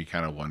extreme, you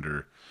kind of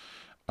wonder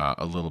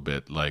a little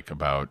bit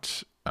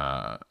about,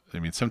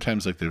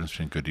 sometimes like the difference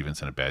between good defense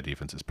and a bad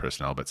defense is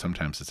personnel, but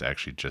sometimes it's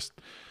actually just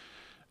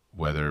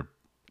whether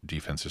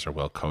defenses are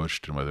well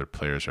coached and whether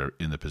players are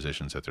in the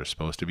positions that they're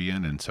supposed to be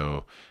in. And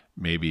so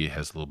maybe it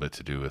has a little bit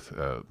to do with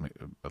a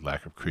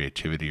lack of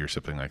creativity or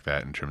something like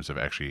that in terms of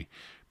actually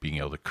being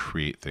able to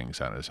create things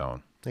on his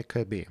own. It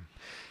could be.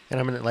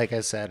 And like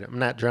I said, I'm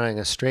not drawing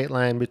a straight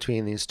line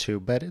between these two,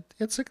 but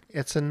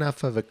it's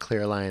enough of a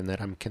clear line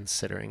that I'm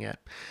considering it.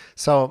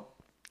 So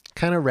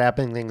kind of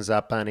wrapping things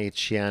up on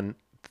Etienne,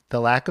 the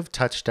lack of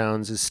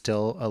touchdowns is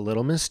still a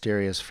little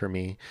mysterious for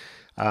me.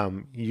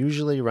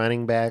 Usually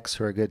running backs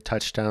who are good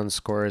touchdown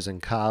scorers in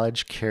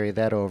college carry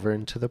that over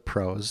into the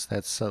pros.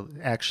 That's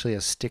actually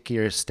a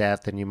stickier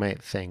stat than you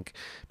might think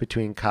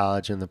between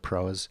college and the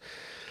pros.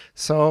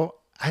 So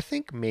I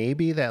think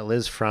maybe that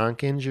Liz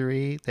Frank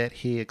injury that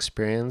he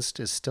experienced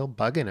is still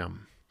bugging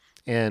him.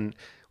 And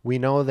we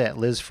know that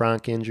Liz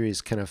Frank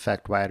injuries can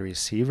affect wide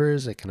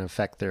receivers. It can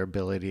affect their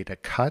ability to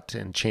cut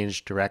and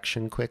change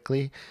direction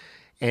quickly.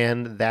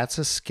 And that's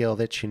a skill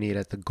that you need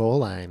at the goal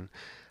line.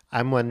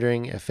 I'm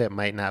wondering if it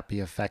might not be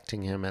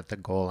affecting him at the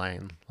goal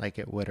line like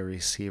it would a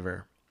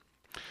receiver.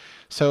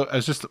 So I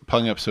was just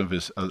pulling up some of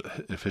his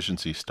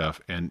efficiency stuff,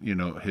 and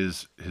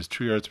his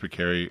 2 yards per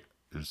carry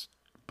is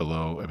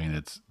below. I mean,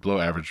 it's below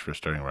average for a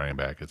starting running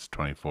back. It's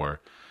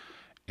 24,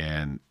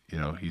 and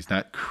he's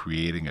not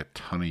creating a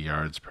ton of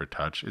yards per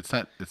touch. It's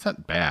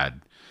not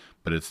bad,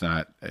 but it's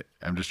not.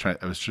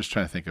 I was just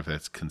trying to think if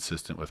that's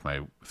consistent with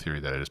my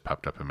theory that I just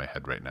popped up in my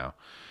head right now.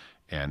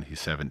 And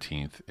he's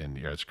 17th in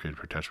yards created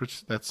per touch,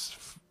 which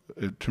that's,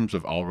 in terms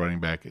of all running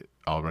backs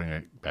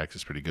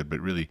is pretty good. But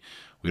really,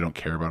 we don't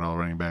care about all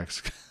running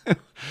backs,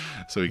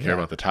 so we care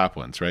about the top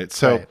ones, right?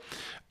 So,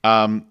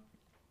 right.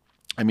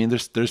 I mean,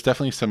 there's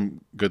definitely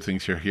some good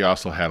things here. He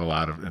also had a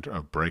lot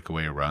of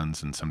breakaway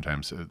runs, and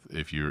sometimes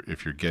if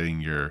you're getting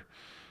your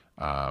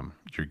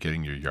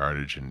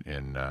yardage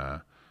in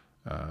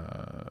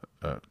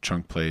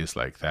chunk plays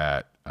like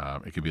that,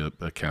 it could be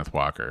like Kenneth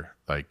Walker.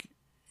 Like,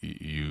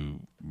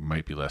 you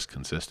might be less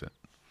consistent.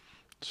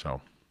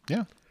 So,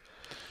 yeah.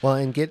 Well,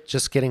 and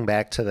getting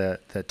back to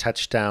the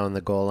touchdown,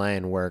 the goal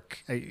line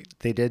work,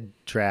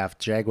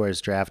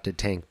 Jaguars drafted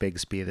Tank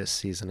Bigsby this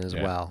season as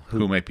well.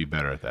 Who might be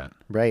better at that?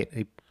 Right.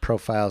 He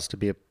profiles to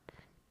be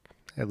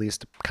at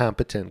least a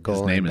competent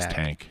goal line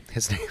back.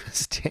 His name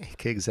is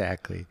Tank,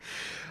 exactly.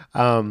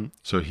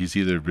 So he's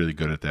either really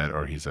good at that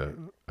or he's a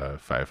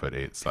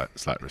 5'8"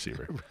 slot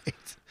receiver.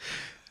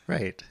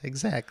 Right,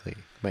 exactly.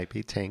 Might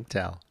be Tank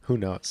Dell. Who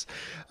knows?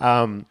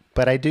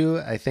 But I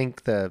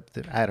think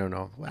I don't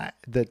know.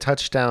 The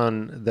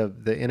touchdown,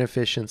 the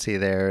inefficiency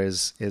there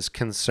is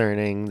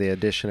concerning. The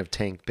addition of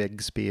Tank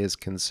Bigsby is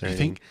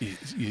concerning. I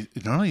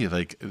think not only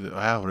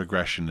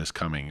regression is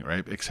coming,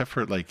 right? Except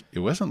for it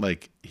wasn't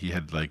like he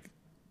had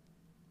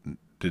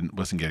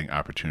wasn't getting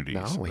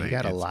opportunities. No, he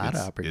got a lot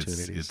of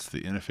opportunities. It's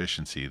the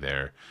inefficiency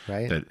there,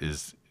 right? That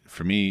is,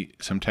 for me,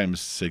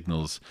 sometimes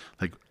signals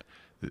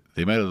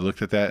they might have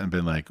looked at that and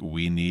been like,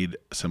 we need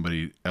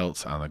somebody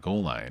else on the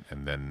goal line.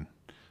 And then,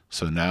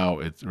 so now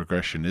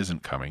regression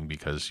isn't coming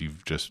because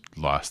you've just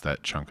lost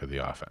that chunk of the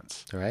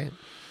offense. Right.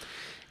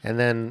 And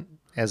then,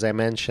 as I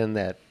mentioned,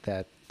 that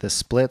the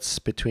splits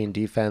between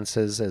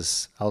defenses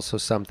is also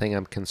something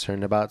I'm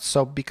concerned about.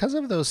 So because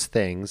of those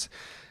things,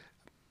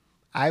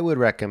 I would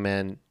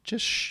recommend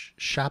just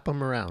shop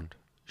them around.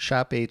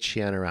 Shop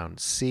Etienne around.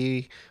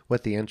 See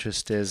what the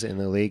interest is in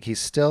the league. He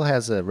still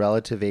has a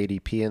relative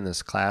ADP in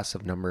this class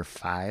of number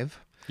 5.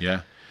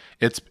 Yeah.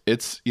 It's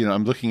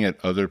I'm looking at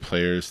other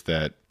players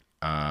that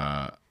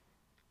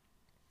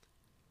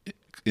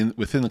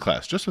within the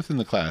class,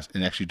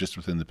 and actually just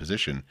within the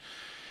position,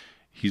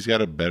 he's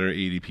got a better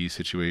ADP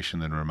situation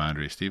than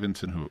Ramondre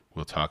Stevenson, who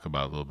we'll talk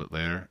about a little bit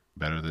later,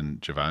 better than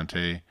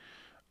Javonte,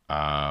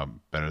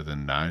 better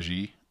than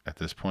Najee at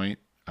this point.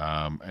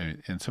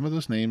 And some of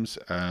those names,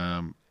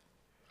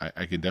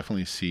 I can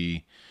definitely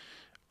see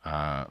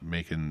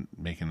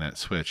making that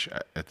switch.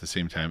 At the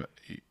same time,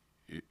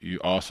 you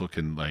also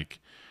can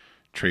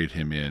trade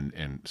him in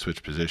and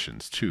switch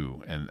positions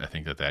too, and I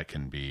think that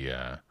can be.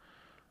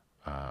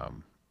 I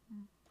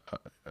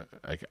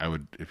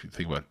would, if you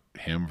think about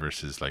him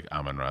versus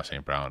Amon-Ra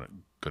St. Brown, a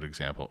good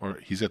example, or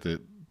he's at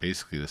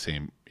basically the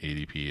same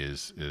ADP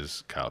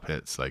as Kyle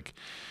Pitts.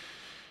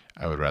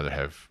 I would rather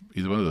have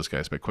either one of those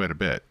guys by quite a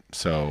bit.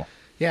 So.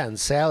 Yeah, and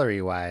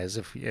salary-wise,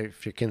 if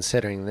you're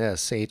considering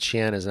this,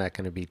 Etienne is not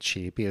going to be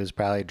cheap. He was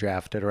probably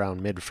drafted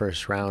around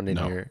mid-first round in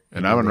your.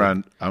 And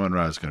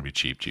Amon-Ra is going to be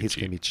cheap. He's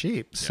going to be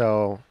cheap. Yeah.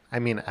 So, I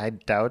mean, I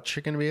doubt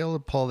you're going to be able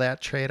to pull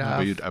that trade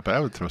off. But I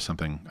would throw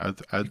something.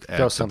 I'd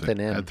throw something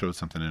in. I'd throw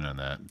something in on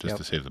that just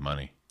to save the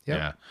money. Yep.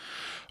 Yeah.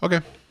 Okay.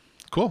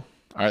 Cool.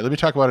 All right. Let me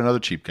talk about another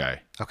cheap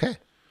guy. Okay.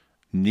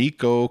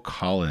 Nico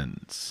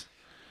Collins.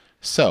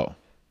 So,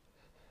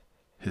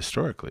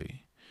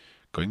 historically,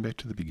 going back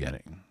to the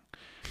beginning.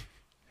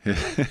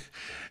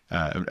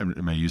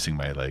 Am I using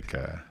my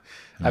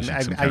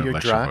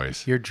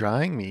voice? You're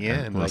drawing me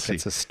in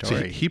it's a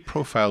story. So he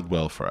profiled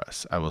well for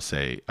us, I will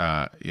say.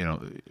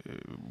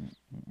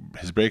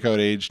 His breakout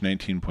age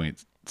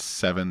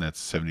 19.7,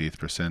 that's 78th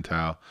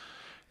percentile.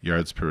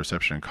 Yards per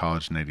reception in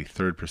college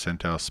 93rd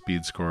percentile.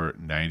 Speed score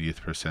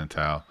 90th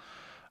percentile.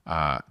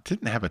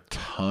 Didn't have a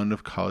ton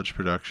of college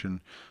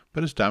production,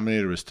 but his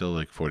dominator was still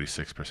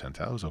 46th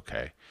percentile. It was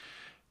okay.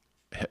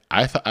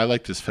 I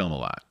liked his film a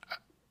lot.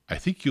 I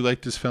think you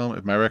liked his film,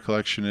 if my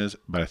recollection is,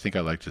 but I think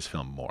I liked his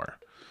film more.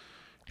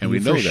 And we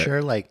know that. For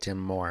sure liked him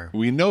more.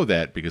 We know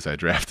that because I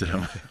drafted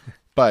him.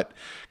 But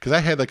because I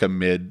had a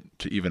mid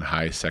to even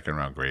high second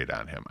round grade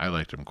on him. I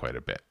liked him quite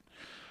a bit.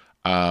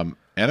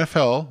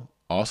 NFL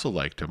also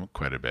liked him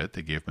quite a bit.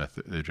 They gave him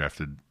they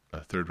drafted a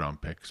third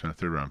round pick, spent a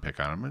third round pick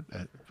on him.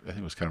 I think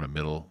it was kind of a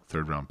middle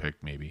third round pick,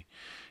 maybe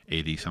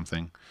 80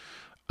 something.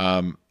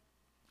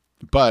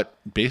 But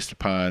based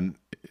upon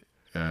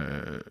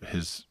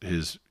his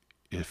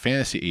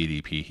fantasy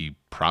ADP, he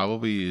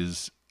probably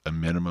is a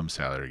minimum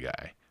salary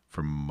guy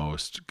for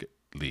most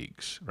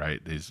leagues,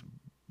 right?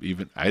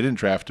 I didn't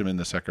draft him in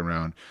the second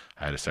round.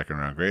 I had a second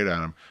round grade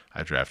on him.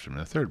 I drafted him in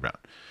the third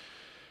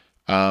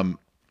round.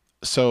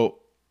 So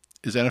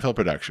his NFL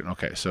production.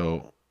 Okay,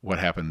 so what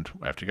happened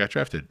after he got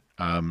drafted?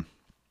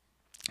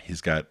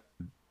 He's got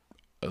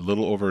a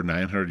little over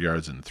 900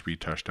 yards and 3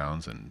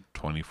 touchdowns in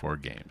 24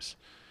 games.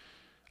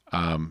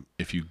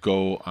 If you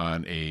go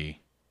on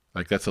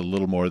that's a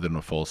little more than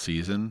a full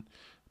season,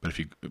 but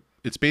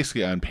it's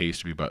basically on pace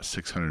to be about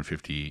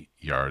 650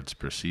 yards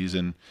per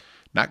season.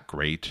 Not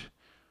great,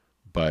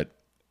 but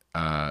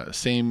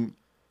same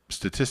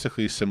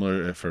statistically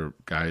similar for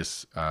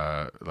guys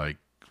like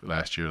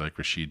last year, like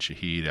Rashid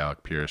Shaheed,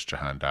 Alec Pierce,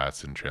 Jahan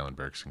Dotson, Traylon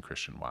Burks, and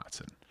Christian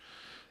Watson.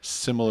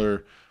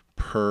 Similar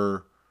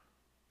per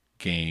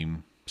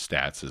game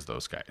stats as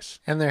those guys.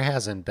 And there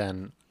hasn't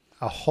been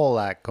a whole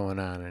lot going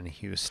on in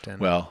Houston.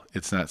 Well,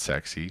 it's not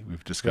sexy.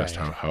 We've discussed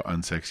how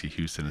unsexy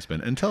Houston has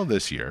been until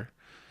this year.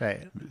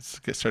 Right.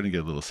 It's starting to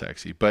get a little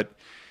sexy. But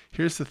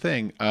here's the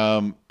thing.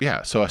 So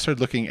I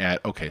started looking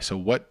at, okay, so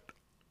what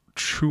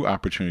true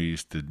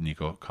opportunities did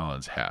Nico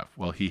Collins have?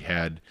 Well, he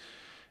had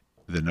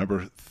the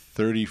number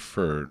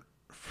 31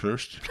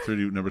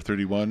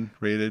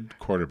 rated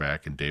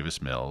quarterback in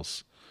Davis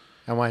Mills.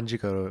 I wanted you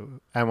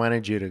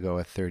to go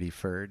with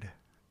 33rd.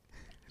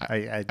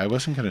 I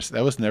wasn't gonna.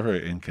 That was never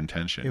in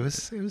contention. It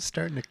was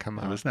starting to come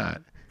out. It was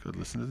not. Go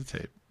listen to the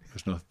tape.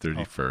 There's no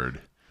 33rd.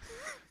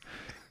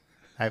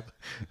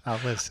 I'll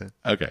listen.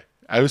 Okay.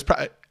 I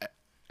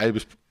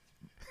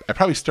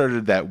probably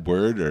started that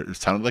word, or it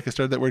sounded like I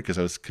started that word because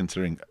I was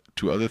considering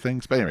 2 other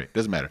things. But anyway, it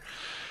doesn't matter.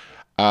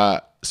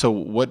 So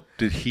what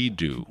did he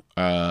do?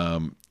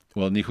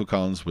 Well, Nico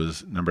Collins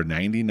was number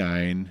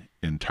 99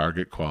 in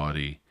target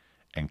quality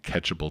and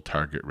catchable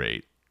target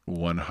rate,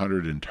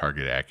 100 in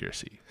target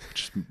accuracy,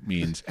 which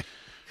means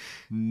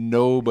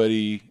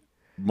nobody,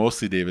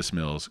 mostly Davis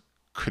Mills,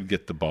 could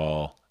get the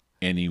ball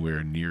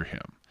anywhere near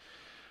him.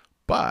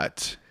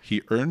 But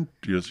he earned.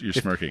 You're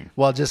smirking.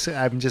 Well,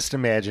 I'm just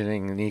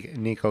imagining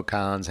Nico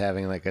Collins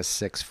having like a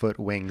 6-foot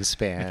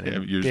wingspan.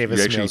 And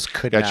Davis Mills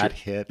could not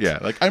hit. Yeah,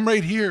 like I'm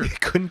right here. He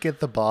couldn't get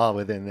the ball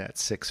within that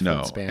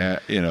 6-foot span.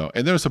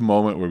 And there was a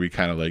moment where we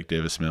kind of liked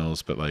Davis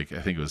Mills, but like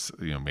I think it was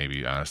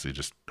maybe honestly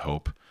just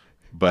hope,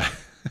 but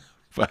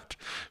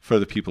for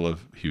the people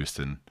of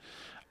Houston.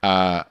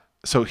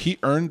 So he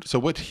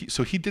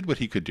did what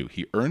he could do.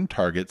 He earned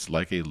targets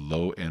like a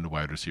low-end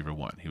wide receiver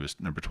 1. He was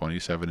number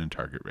 27 in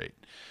target rate.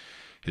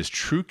 His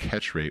true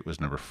catch rate was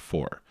number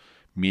 4,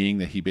 meaning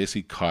that he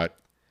basically caught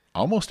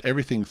almost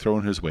everything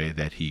thrown his way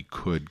that he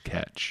could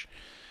catch.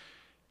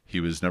 He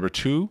was number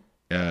 2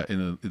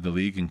 in the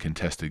league in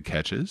contested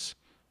catches.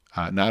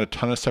 Not a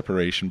ton of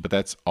separation, but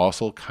that's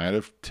also kind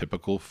of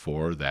typical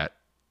for that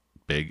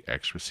big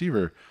X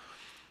receiver.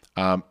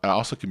 It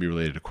also can be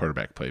related to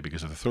quarterback play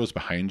because if the throw's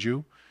behind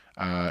you,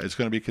 it's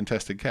going to be a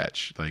contested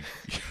catch. Like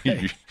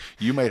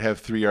you might have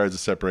 3 yards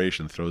of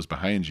separation, throws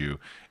behind you,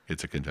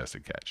 it's a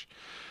contested catch.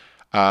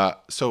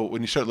 So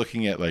when you start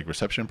looking at like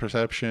reception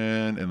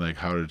perception and like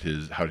how did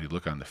he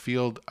look on the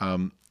field,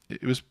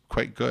 it was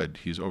quite good.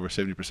 He's over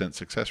 70%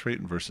 success rate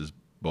versus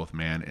both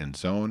man and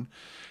zone.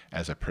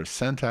 As a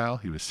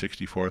percentile, he was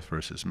 64th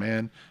versus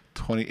man,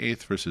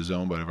 28th versus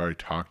zone, but I've already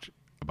talked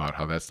about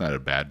how that's not a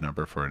bad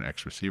number for an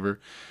X receiver.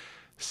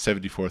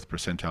 74th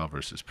percentile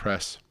versus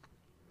press.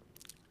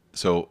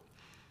 So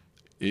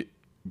it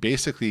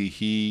basically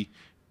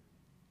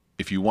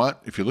if you're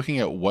looking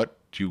at what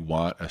you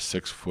want a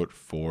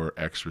 6'4"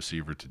 X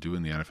receiver to do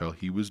in the NFL,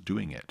 he was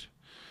doing it.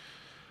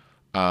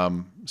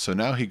 So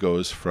now he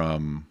goes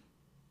from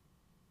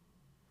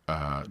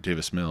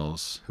Davis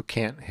Mills, who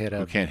can't hit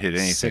anything,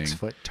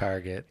 6-foot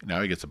target.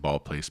 Now he gets a ball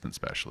placement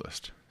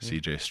specialist,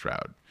 CJ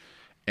Stroud.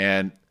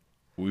 And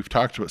we've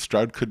talked about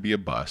Stroud could be a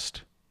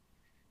bust.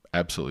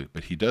 Absolutely.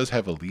 But he does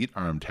have elite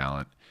arm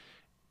talent,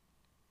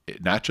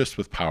 not just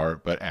with power,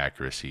 but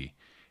accuracy.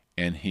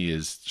 And he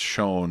has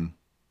shown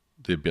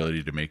the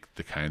ability to make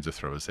the kinds of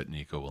throws that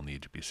Nico will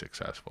need to be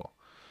successful.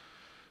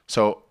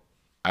 So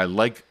I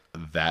like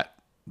that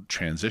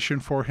transition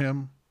for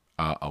him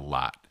a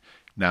lot.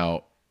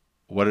 Now,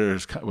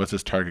 what's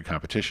his target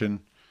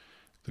competition?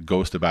 The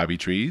ghost of Bobby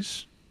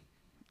Trees.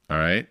 All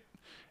right.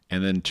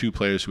 And then 2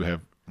 players who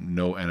have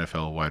no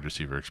NFL wide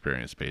receiver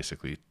experience,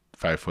 basically.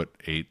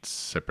 5'8"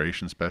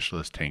 separation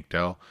specialist, Tank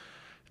Dell.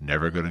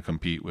 Never going to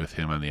compete with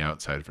him on the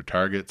outside for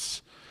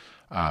targets.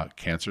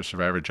 Cancer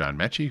survivor, John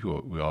Mechie,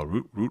 who we all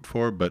root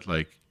for, but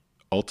like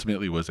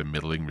ultimately was a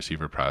middling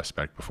receiver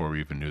prospect before we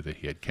even knew that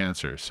he had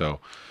cancer. So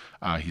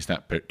he's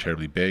not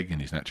terribly big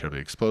and he's not terribly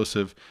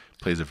explosive.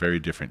 Plays a very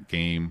different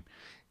game.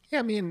 Yeah,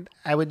 I mean,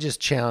 I would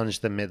just challenge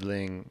the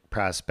middling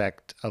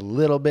prospect a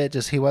little bit.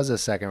 Just he was a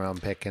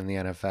 2nd-round pick in the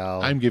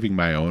NFL. I'm giving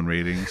my own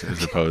ratings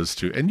as opposed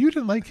to, and you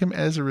didn't like him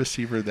as a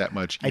receiver that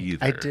much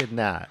either. I did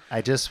not.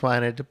 I just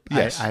wanted to.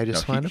 Yes,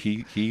 wanted.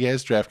 He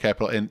has draft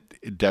capital, and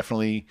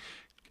definitely,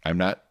 I'm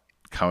not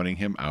counting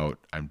him out.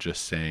 I'm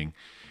just saying,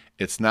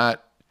 it's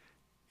not.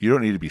 You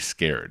don't need to be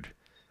scared.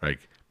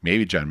 Like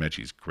maybe John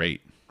Mechie's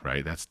great,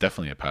 right? That's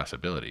definitely a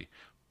possibility,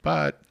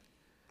 but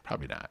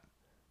probably not.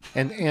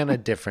 And a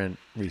different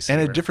receiver.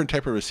 And a different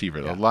type of receiver.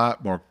 A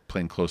lot more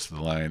playing close to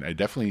the line. I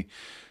definitely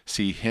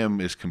see him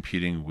as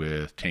competing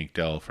with Tank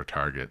Dell for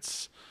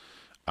targets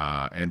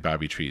and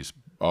Bobby Trees.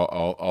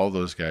 All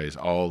those guys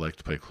all like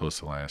to play close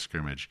to the line of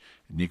scrimmage.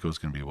 Nico's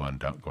going to be one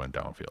going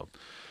downfield.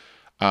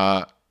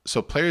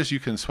 So players you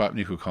can swap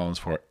Nico Collins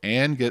for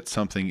and get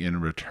something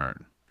in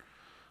return.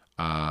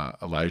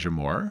 Elijah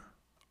Moore.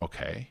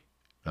 Okay.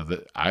 Now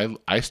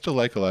I still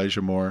like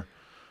Elijah Moore,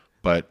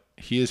 but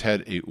he has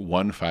had a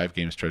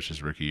 5-game stretch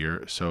his rookie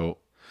year. So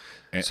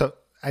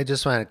I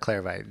just want to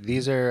clarify.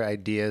 These are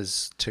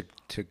ideas to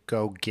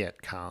go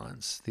get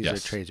Collins. These are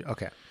trades.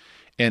 Okay.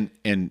 And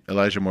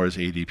Elijah Moore's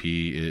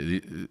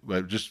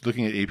ADP, just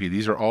looking at AP,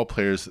 these are all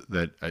players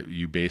that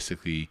you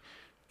basically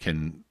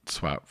can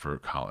swap for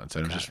Collins.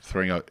 And I'm just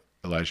throwing out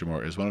Elijah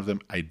Moore as one of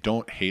them. I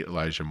don't hate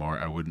Elijah Moore.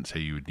 I wouldn't say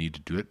you would need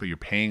to do it, but you're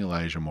paying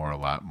Elijah Moore a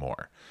lot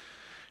more.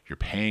 You're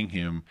paying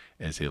him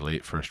as a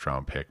late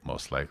first-round pick,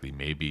 most likely,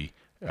 maybe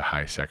a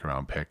high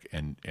second-round pick,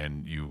 and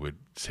you would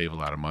save a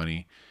lot of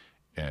money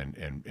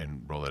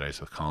and roll the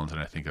dice with Collins,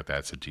 and I think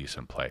that's a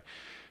decent play.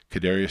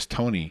 Kadarius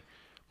Toney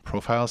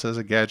profiles as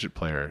a gadget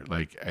player.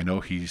 Like, I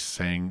know he's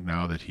saying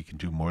now that he can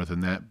do more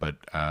than that, but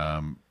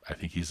I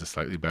think he's a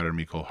slightly better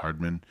Mecole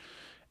Hardman.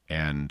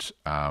 And,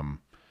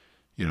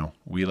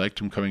 we liked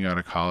him coming out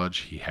of college.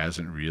 He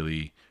hasn't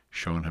really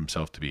shown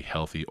himself to be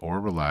healthy or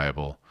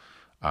reliable.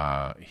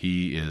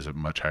 He is a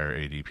much higher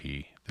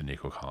ADP than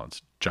Nico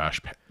Collins. Josh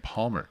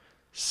Palmer,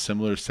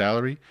 similar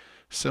salary,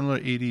 similar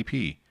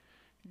ADP.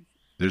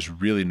 There's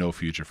really no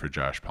future for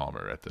Josh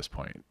Palmer at this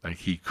point. Like,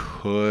 he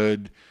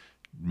could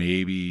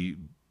maybe,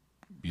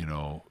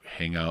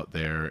 hang out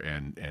there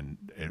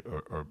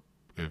or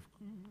if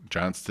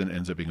Johnston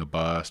ends up being a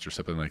bust or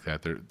something like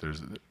that,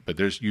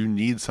 you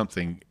need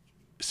something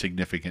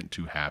significant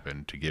to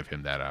happen to give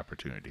him that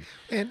opportunity.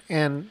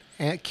 And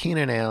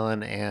Keenan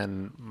Allen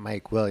and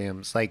Mike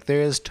Williams, like,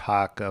 there is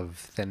talk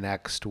of the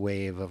next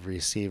wave of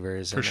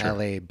receivers in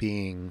LA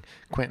being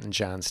Quentin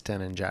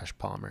Johnston and Josh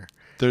Palmer.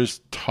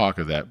 There's talk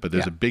of that, but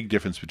there's a big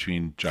difference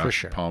between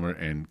Josh Palmer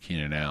and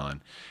Keenan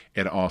Allen.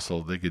 And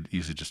also, they could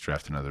easily just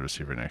draft another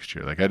receiver next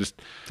year. Like, I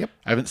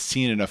haven't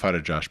seen enough out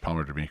of Josh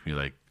Palmer to make me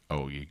like,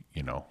 oh, you're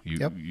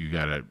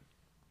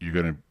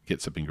gonna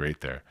get something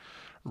great there.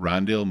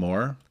 Rondale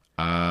Moore,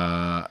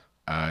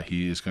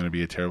 he is going to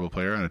be a terrible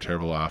player on a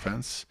terrible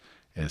offense.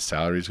 His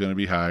salary is going to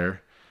be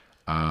higher.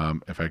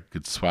 If I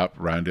could swap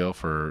Rondale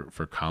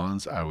for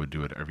Collins, I would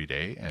do it every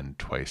day and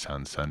twice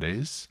on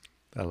Sundays.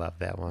 I love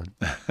that one.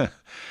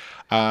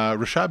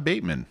 Rashad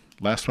Bateman,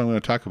 last one I'm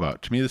going to talk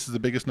about. To me, this is the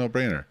biggest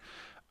no-brainer.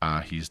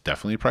 He's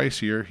definitely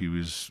pricier. He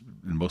was,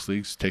 in most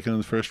leagues, taken in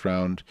the first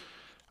round,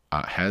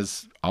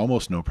 has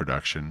almost no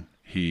production.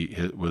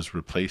 He was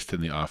replaced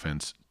in the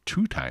offense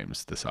 2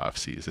 times this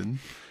offseason.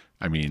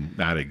 I mean,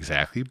 not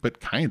exactly, but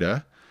kind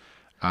of.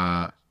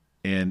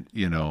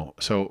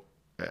 So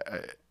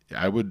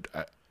I would,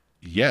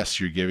 yes,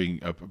 you're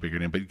giving up a bigger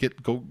name, but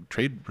go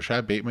trade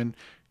Rashad Bateman,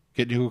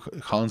 get Nico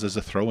Collins as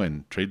a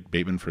throw-in, trade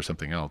Bateman for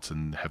something else,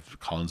 and have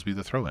Collins be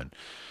the throw-in.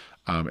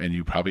 And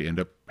you probably end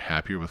up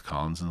happier with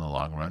Collins in the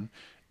long run.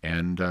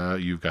 And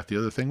you've got the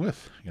other thing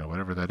with,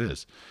 whatever that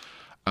is.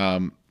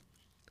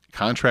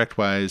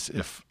 Contract-wise,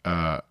 if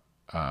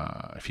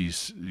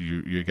he's,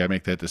 you got to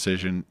make that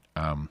decision.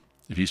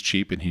 If he's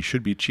cheap, and he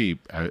should be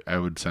cheap, I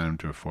would sign him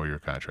to a 4-year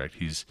contract.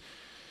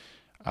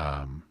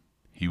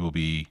 He will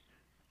be,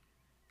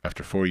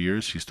 after 4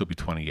 years, he'll still be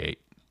 28.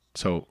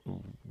 So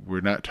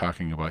we're not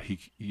talking about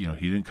he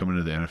didn't come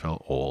into the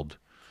NFL old.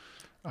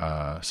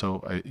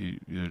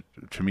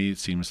 To me, it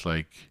seems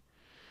like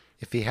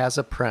if he has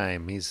a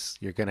prime,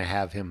 you're going to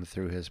have him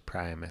through his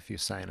prime if you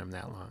sign him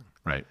that long.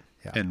 Right.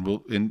 Yeah.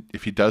 And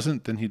if he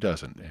doesn't, then he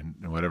doesn't, and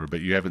whatever.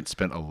 But you haven't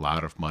spent a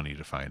lot of money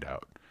to find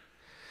out.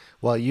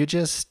 Well, you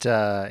just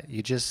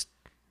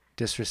disrespected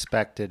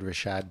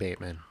Rashad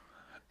Bateman.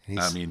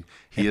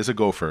 He is a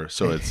gopher,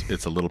 so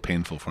it's a little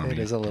painful for me. It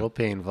is a little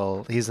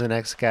painful. He's the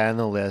next guy on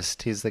the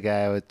list. He's the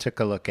guy I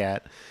took a look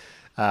at.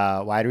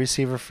 Wide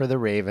receiver for the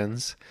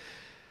Ravens.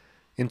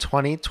 In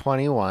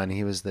 2021,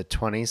 he was the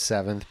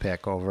 27th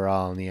pick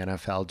overall in the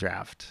NFL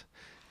draft.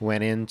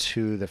 Went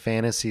into the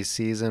fantasy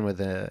season with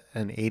an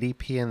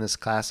ADP in this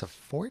class of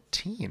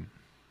 14,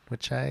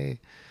 which I'm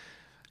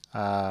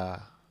a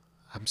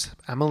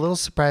little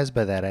surprised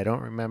by that. I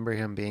don't remember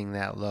him being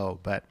that low,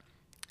 but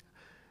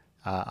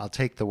I'll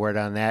take the word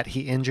on that.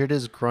 He injured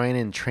his groin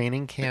in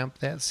training camp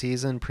that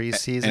season,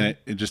 preseason.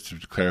 And just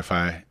to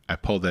clarify, I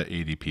pulled that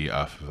ADP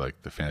off of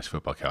like the fantasy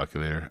football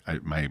calculator.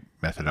 My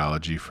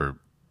methodology for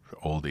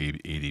old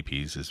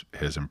ADPs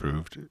has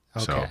improved.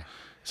 Okay.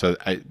 So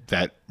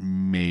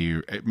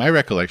my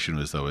recollection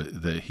was though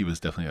that he was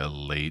definitely a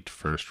late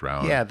first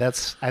round. Yeah,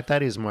 I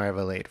thought he was more of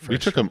a late first.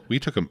 We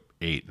took him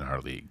 8 in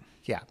our league.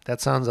 Yeah, that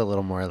sounds a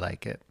little more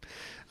like it.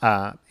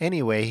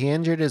 Anyway, he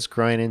injured his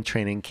groin in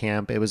training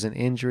camp. It was an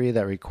injury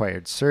that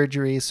required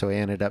surgery, so he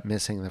ended up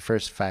missing the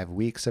first 5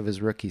 weeks of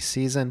his rookie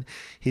season.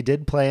 He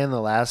did play in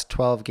the last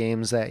 12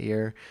 games that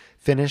year,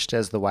 finished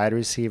as the wide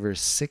receiver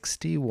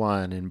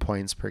 61 in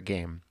points per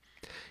game.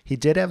 He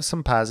did have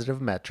some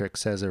positive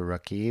metrics as a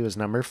rookie. He was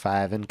number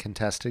 5 in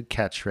contested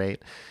catch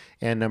rate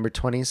and number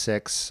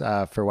 26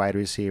 for wide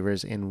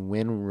receivers in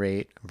win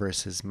rate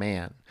versus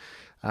man.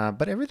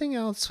 But everything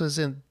else was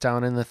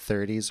down in the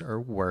 30s or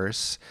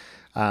worse.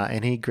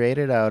 And he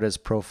graded out as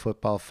Pro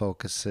Football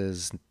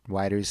Focus's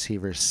wide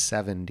receiver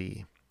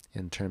 70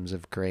 in terms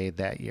of grade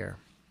that year.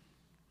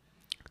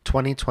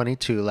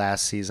 2022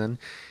 last season,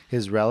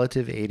 his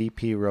relative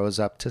ADP rose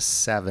up to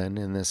 7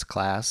 in this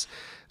class.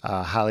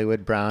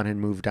 Hollywood Brown had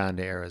moved on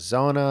to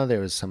Arizona.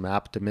 There was some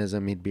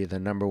optimism he'd be the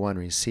number 1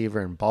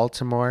 receiver in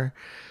Baltimore.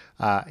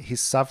 He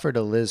suffered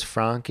a Liz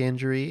Frank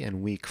injury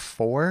in week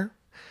 4.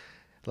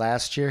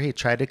 Last year, he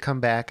tried to come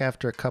back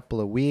after a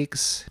couple of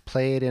weeks,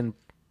 played in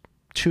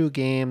 2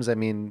 games,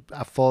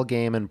 a full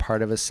game and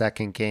part of a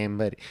second game,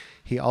 but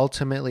he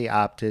ultimately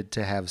opted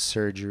to have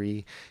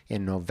surgery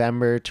in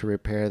November to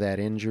repair that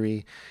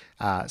injury.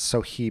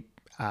 So he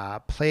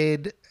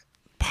played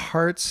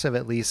parts of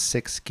at least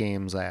 6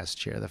 games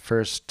last year. The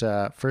first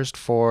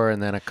 4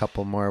 and then a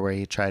couple more where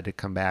he tried to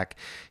come back.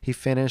 He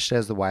finished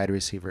as the wide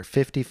receiver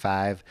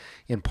 55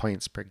 in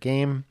points per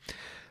game.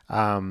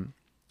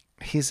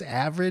 He's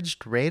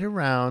averaged right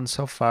around,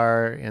 so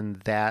far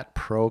in that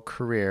pro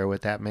career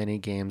with that many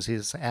games,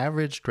 he's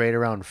averaged right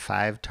around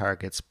 5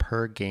 targets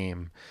per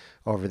game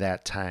over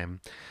that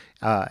time.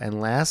 And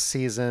last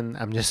season,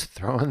 I'm just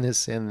throwing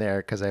this in there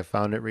because I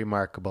found it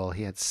remarkable.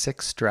 He had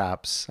 6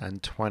 drops on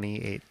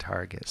 28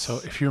 targets. So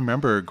if you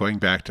remember going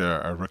back to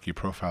our rookie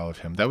profile of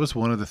him, that was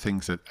one of the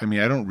things that, I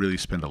don't really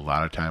spend a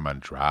lot of time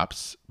on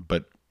drops,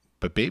 but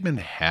Bateman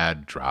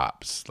had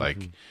drops.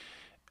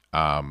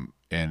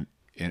 And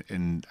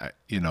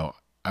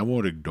I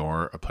won't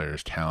ignore a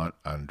player's talent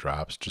on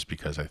drops just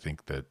because I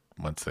think that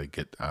once they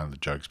get on the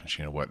jugs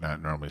machine and whatnot,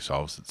 it normally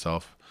solves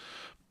itself.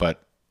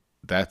 But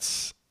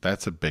that's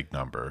a big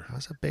number.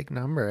 That's a big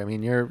number.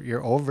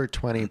 You're over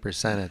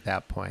 20% at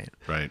that point.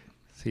 Right.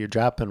 So you're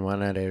dropping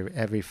 1 out of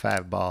every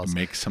 5 balls. It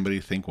makes somebody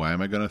think, why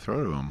am I going to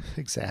throw to him?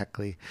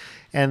 Exactly.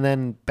 And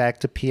then back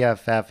to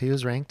PFF, he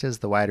was ranked as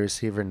the wide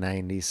receiver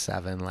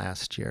 97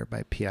 last year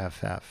by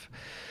PFF.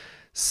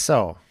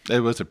 So it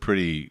was a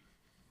pretty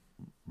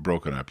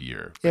broken up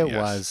year. It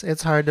was.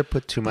 It's hard to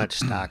put too much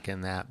stock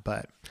in that,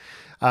 but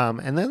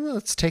and then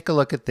let's take a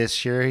look at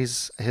this year.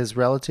 His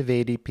relative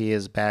ADP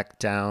is back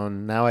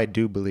down. Now I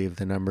do believe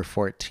the number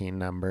 14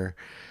 number.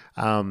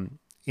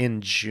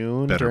 In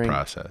June, better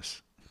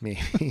process.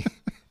 Maybe.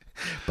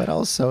 But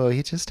also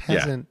he just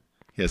hasn't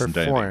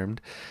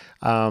performed.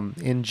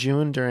 In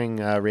June during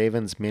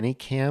Ravens mini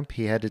camp,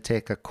 he had to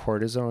take a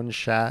cortisone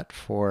shot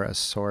for a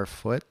sore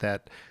foot,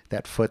 that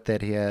foot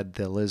that he had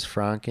the Liz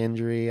Frank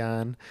injury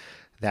on.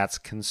 That's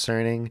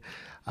concerning.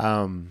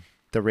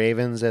 The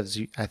Ravens,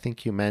 I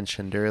think you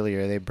mentioned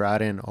earlier, they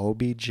brought in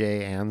OBJ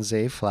and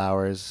Zay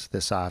Flowers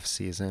this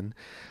offseason.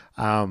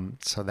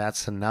 So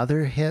that's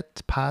another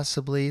hit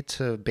possibly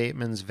to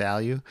Bateman's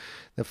value.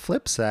 The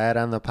flip side,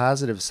 on the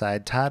positive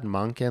side, Todd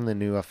Monken, the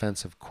new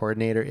offensive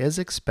coordinator, is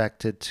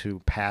expected to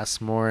pass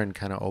more and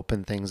kind of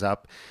open things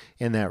up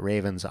in that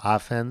Ravens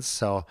offense.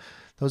 So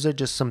those are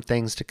just some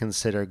things to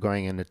consider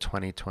going into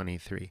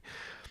 2023.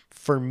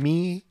 For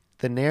me,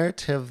 the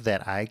narrative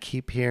that I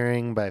keep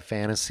hearing by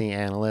fantasy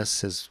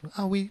analysts is,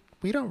 we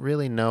don't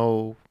really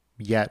know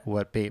yet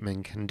what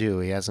Bateman can do.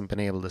 He hasn't been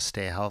able to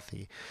stay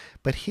healthy.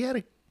 But he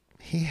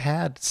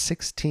had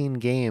 16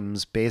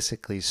 games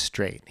basically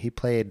straight. He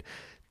played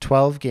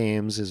 12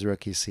 games his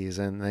rookie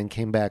season, then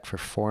came back for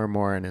 4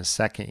 more in his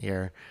second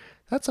year.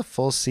 That's a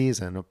full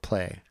season of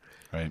play.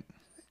 Right.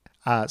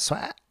 So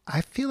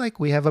I feel like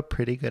we have a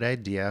pretty good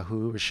idea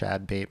who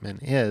Rashad Bateman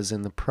is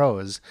in the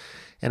pros.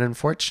 And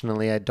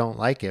unfortunately, I don't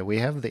like it. We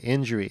have the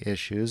injury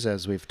issues,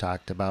 as we've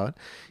talked about.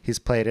 He's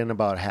played in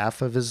about half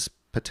of his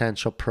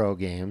potential pro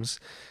games.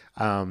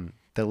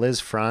 The Liz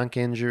Frank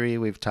injury,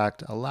 we've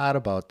talked a lot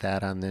about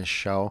that on this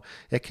show.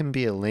 It can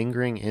be a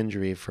lingering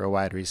injury for a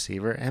wide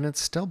receiver, and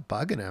it's still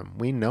bugging him.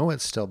 We know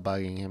it's still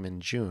bugging him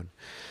in June.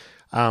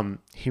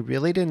 He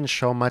really didn't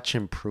show much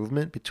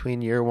improvement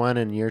between year 1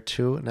 and year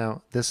 2.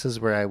 Now, this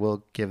is where I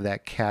will give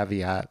that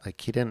caveat.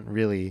 He didn't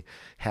really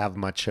have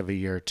much of a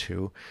year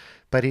 2,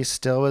 but he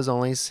still was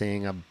only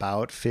seeing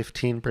about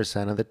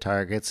 15% of the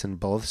targets in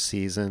both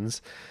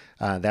seasons.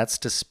 That's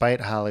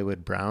despite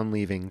Hollywood Brown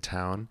leaving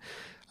town.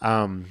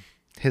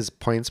 His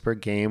points per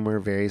game were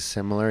very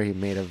similar. He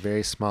made a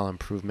very small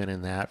improvement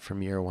in that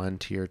from year 1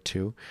 to year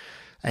 2.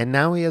 And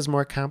now he has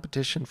more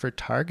competition for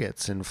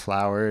targets in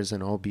Flowers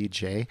and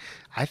OBJ.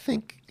 I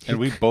think... And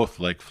we both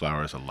like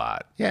Flowers a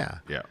lot. Yeah.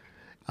 Yeah.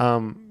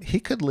 He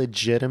could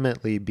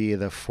legitimately be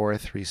the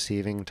 4th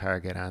receiving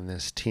target on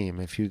this team.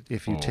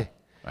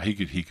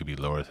 He could be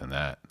lower than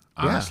that,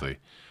 honestly.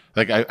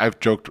 Yeah. I've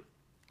joked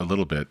a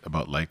little bit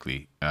about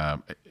likely.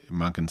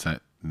 Monken's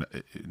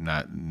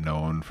not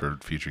known for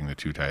featuring the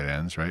 2 tight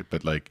ends, right?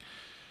 But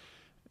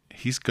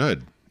he's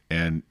good,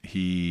 and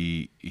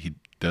he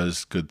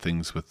does good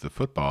things with the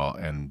football,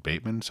 and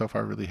Bateman so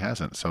far really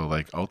hasn't. So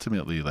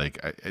ultimately,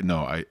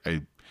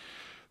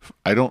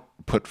 I don't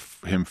put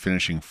him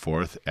finishing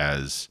 4th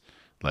as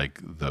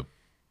the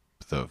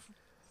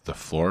the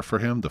floor for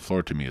him. The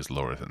floor to me is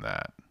lower than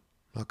that.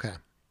 Okay.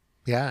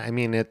 Yeah, I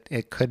mean,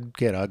 it could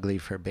get ugly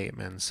for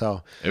Bateman.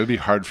 So It would be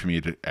hard for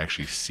me to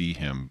actually see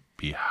him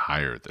be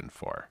higher than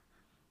 4.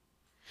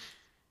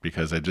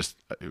 Because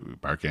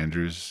Mark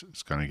Andrews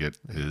is going to get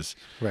his.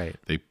 right.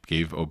 They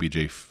gave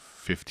OBJ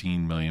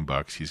 $15 million.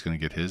 He's going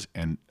to get his,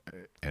 and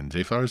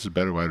Zay Flowers is a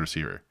better wide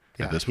receiver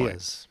Yeah, at this he point.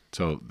 is.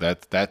 So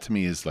that to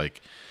me is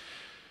like,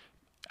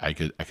 I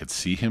could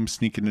see him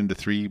sneaking into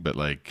 3, but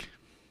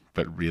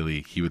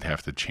really he would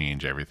have to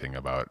change everything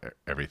about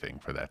everything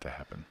for that to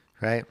happen.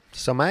 Right.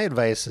 So my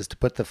advice is to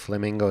put the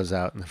flamingos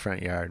out in the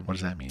front yard. What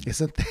does that mean?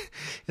 Isn't that?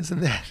 Is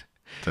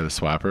that a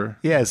swapper?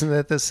 Yeah, isn't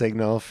that the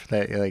signal for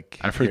that? Like,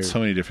 I've heard so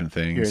many different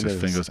you're things. into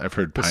There's things. I've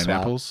heard the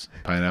swap.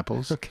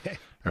 pineapples. Okay.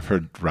 I've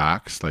heard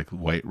rocks, like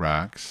white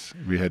rocks.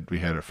 We had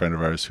a friend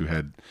of ours who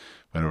went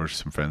over to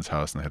some friend's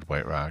house and they had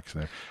white rocks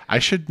in there. I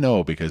should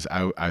know because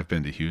I've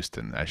been to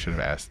Houston. I should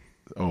have asked.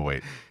 Oh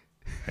wait,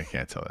 I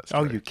can't tell that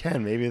Oh, story. you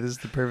can. Maybe this is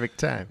the perfect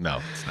time. No,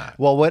 it's not.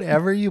 Well,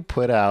 whatever you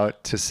put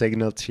out to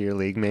signal to your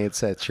league mates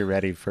that you're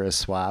ready for a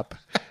swap,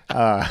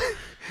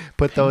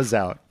 put those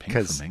out Pink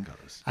because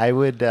flamingos.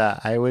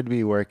 I would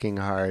be working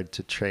hard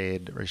to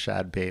trade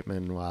Rashad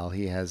Bateman while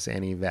he has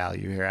any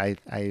value here.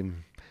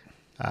 I'm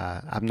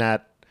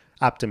not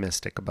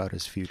optimistic about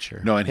his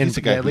future. No, and he's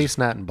a guy at least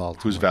not in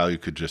Baltimore. whose value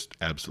could just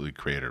absolutely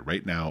crater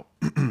right now.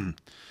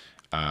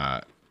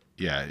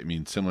 Yeah, I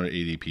mean, similar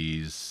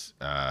ADPs,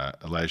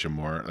 Elijah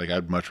Moore. Like,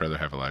 I'd much rather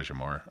have Elijah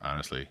Moore,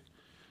 honestly.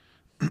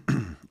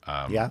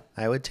 Yeah,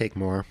 I would take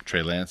more.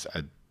 Trey Lance,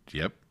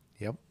 yep.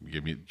 Yep.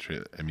 Give me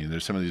Trey. I mean,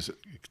 there's some of these.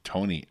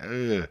 Tony,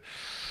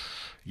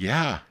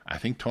 yeah, I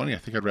think Tony.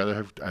 I'd rather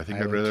have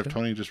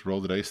Tony just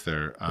roll the dice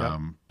there.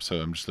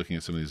 So I'm just looking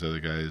at some of these other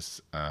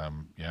guys.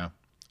 Yeah,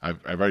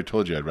 I've already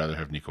told you I'd rather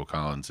have Nico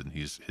Collins, and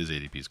his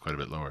ADP is quite a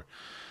bit lower.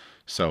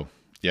 So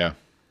yeah,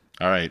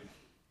 all right.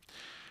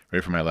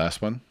 Ready for my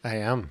last one? I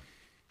am.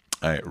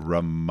 All right,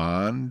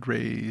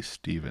 Ramondre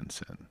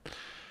Stevenson.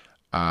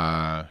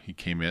 He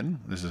came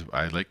in.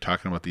 I like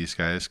talking about these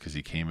guys because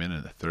he came in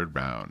the 3rd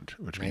round,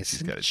 which means Nice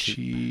he's and got a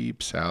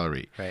cheap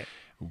salary. Right.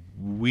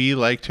 We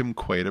liked him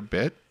quite a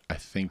bit. I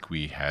think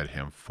we had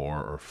him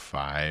 4 or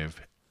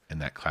 5 in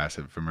that class.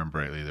 If I remember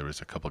rightly, there was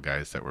a couple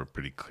guys that were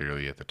pretty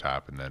clearly at the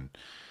top, and then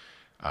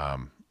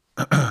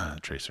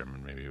Trey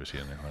Sermon maybe was he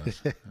in there?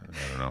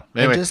 I don't know.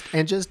 Anyway,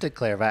 And just to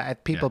clarify,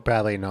 people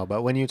probably know,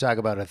 but when you talk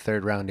about a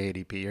 3rd round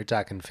ADP, you're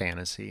talking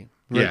fantasy.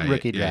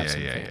 Rookie drafts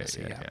in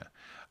fantasy.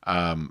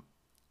 Yeah.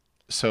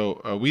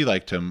 So we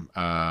liked him. If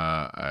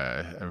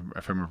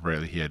I remember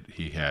rightly,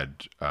 he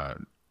had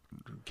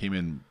came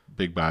in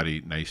big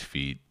body, nice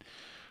feet.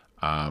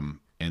 And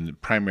the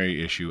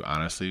primary issue,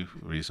 honestly,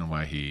 reason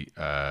why he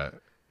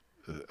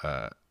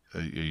you're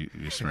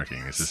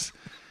smirking is this.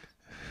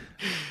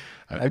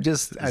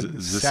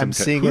 I'm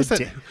seeing who's it.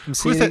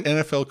 that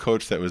NFL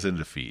coach that was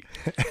into feet?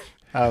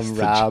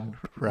 Rob.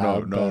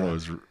 No, it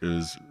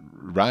was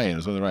Ryan. It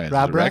was one of the Ryans.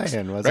 Rob Rex,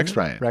 Ryan, wasn't Rex it?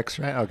 Ryan. Rex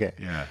Ryan. Okay.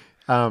 Yeah.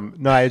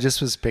 No, I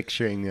just was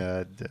picturing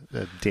the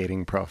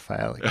dating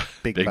profile, like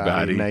big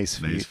body, nice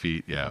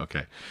feet. Yeah,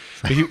 okay.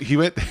 But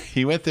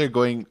he went there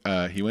going.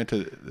 He went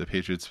to the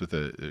Patriots with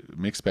a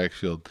mixed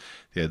backfield.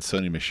 They had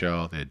Sony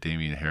Michel, they had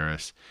Damian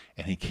Harris,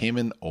 and he came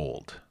in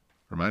old.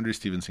 Ramondre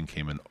Stevenson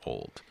came in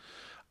old.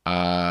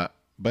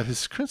 But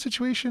his current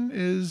situation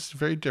is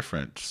very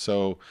different.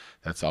 So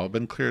that's all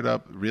been cleared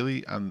up.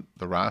 Really, on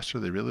the roster,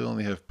 they really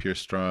only have Pierce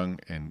Strong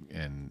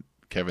and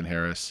Kevin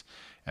Harris.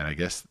 And I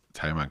guess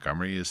Ty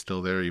Montgomery is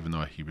still there, even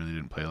though he really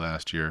didn't play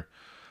last year.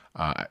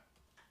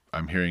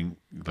 I'm hearing,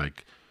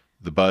 like,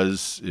 the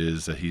buzz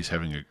is that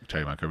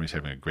Ty Montgomery's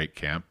having a great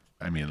camp.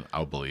 I mean,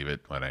 I'll believe it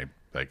when I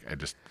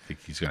just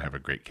think he's going to have a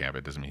great camp.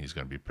 It doesn't mean he's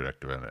going to be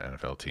productive on an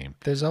NFL team.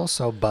 There's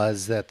also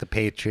buzz that the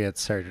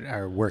Patriots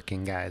are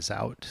working guys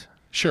out.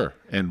 Sure,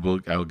 and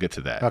I'll get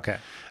to that. Okay.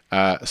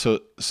 So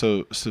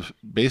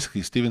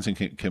basically, Stevenson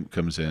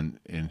comes in,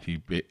 and you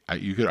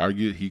could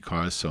argue that he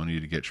caused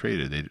Sony to get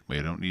traded.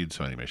 They don't need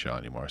Sony Michel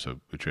anymore, so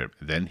we trade.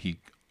 Then he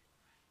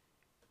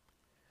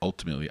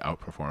ultimately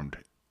outperformed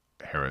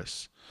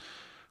Harris,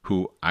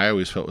 who I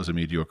always felt was a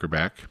mediocre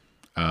back.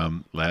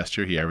 Last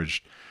year, he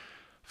averaged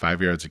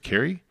 5 yards a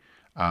carry.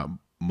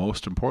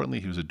 Most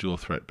importantly, he was a dual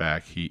threat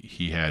back.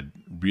 He had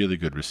really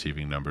good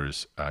receiving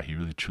numbers. He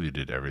really truly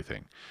did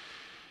everything.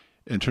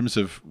 In terms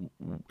of,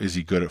 is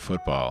he good at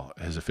football?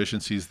 His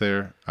efficiency's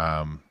there.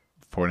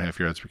 4.5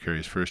 yards per carry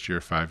his first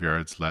year, 5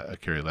 yards a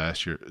carry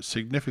last year.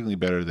 Significantly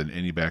better than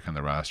any back on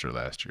the roster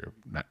last year.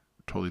 Not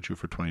totally true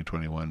for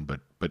 2021,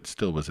 but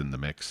still was in the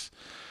mix.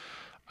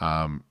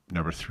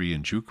 Number 3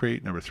 in juke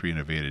rate, number 3 in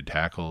evaded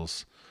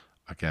tackles.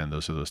 Again,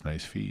 those are those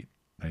nice feet,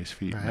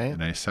 right.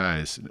 Nice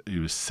size. He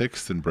was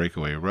 6th in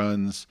breakaway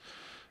runs,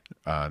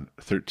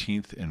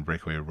 13th in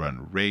breakaway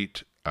run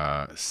rate.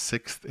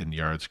 6th in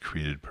yards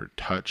created per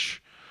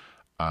touch.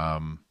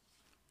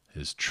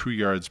 His true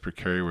yards per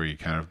carry, where you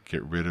kind of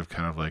get rid of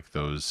kind of like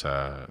those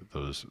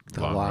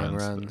long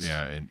runs.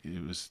 Yeah, and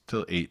it was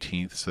still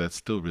 18th, so that's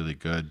still really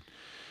good.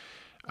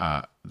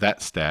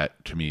 That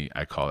stat to me,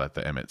 I call that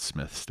the Emmitt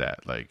Smith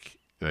stat. Like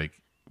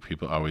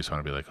people always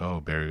want to be like, oh,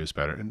 Barry was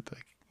better, and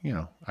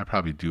I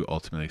probably do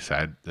ultimately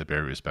side that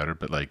Barry was better,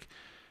 but like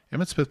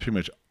Emmitt Smith pretty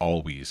much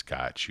always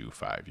got you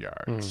 5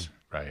 yards,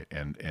 right?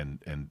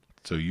 And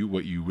so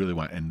what you really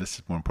want, and this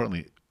is more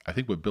importantly, I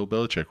think what Bill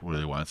Belichick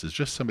really wants is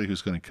just somebody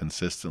who's going to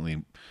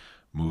consistently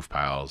move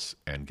piles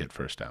and get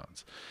first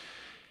downs.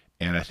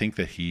 And I think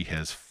that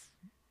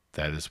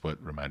that is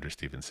what Rhamondre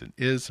Stevenson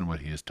is and what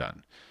he has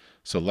done.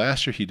 So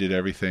last year he did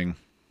everything.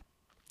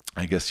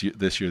 I guess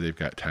this year they've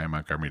got Ty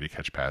Montgomery to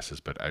catch passes,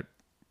 but I'm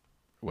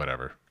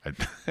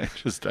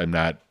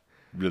not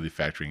really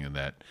factoring in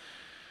that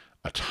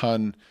a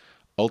ton.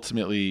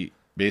 Ultimately,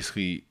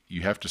 basically,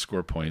 you have to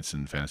score points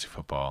in fantasy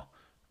football,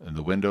 and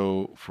the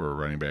window for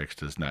running backs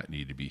does not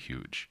need to be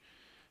huge.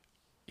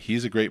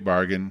 He's a great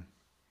bargain.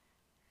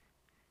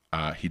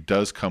 He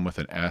does come with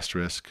an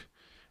asterisk,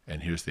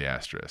 and here's the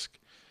asterisk.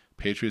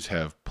 Patriots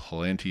have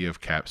plenty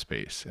of cap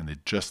space, and they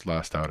just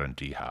lost out on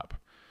D-Hop.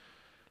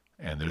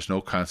 And there's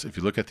no if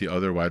you look at the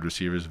other wide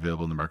receivers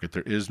available in the market,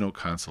 there is no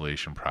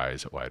consolation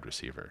prize at wide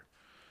receiver.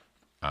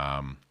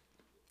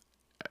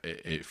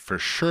 For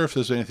sure, if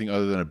there's anything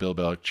other than a Bill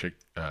Belichick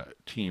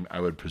team,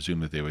 I would presume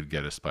that they would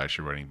get a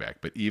splashy running back.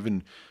 But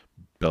even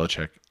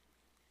Belichick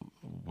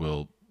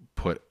will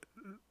put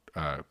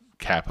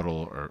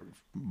capital or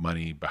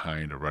money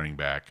behind a running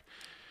back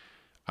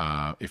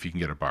if you can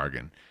get a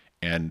bargain.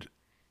 And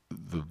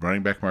the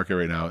running back market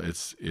right now,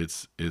 it's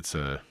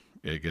a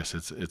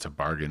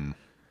bargain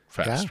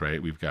fest,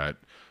 right? We've got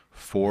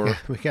four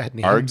we got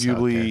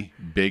arguably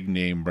big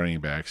name running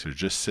backs who are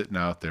just sitting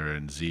out there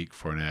in Zeke,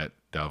 Fournette,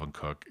 Dalvin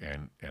Cook,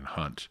 and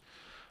Hunt.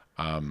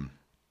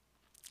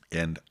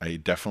 And I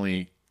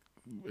definitely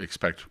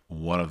expect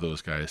one of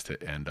those guys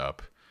to end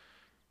up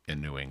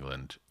in New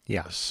England.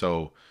 Yeah.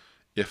 So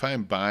if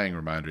I'm buying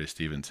Rhamondre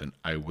Stevenson,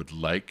 I would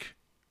like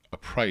a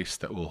price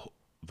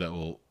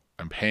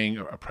I'm paying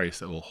a price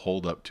that will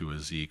hold up to a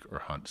Zeke or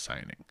Hunt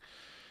signing.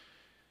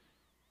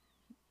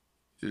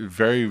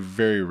 Very,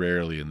 very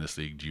rarely in this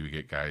league do you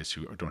get guys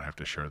who don't have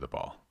to share the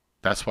ball.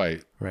 That's why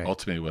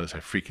ultimately was I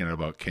freaking out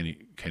about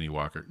Kenny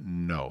Walker?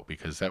 No,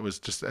 because that's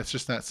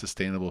just not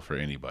sustainable for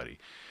anybody.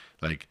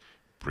 Like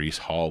Breece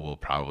Hall will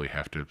probably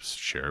have to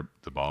share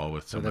the ball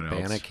with someone else.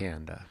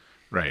 Abanikanda.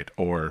 Right,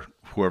 or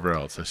whoever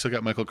else. I still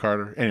got Michael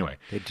Carter. Anyway.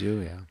 They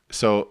do, yeah.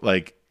 So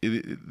like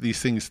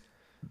these things,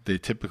 they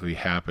typically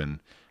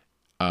happen.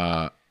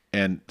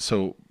 And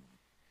so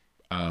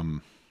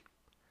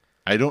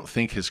I don't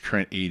think his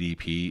current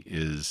ADP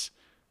is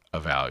a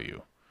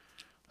value.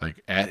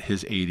 Like at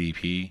his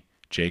ADP,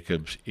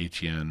 Jacobs,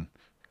 Etienne,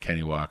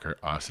 Kenny Walker,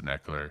 Austin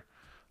Eckler,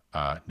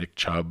 Nick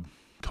Chubb,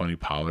 Tony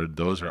Pollard,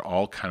 those are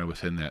all kind of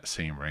within that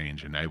same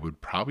range. And I would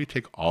probably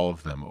take all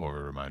of them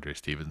over Rhamondre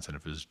Stevenson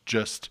if it was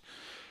just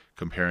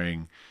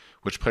comparing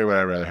which player would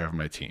I rather have on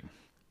my team.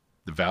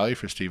 The value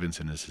for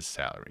Stevenson is his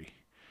salary.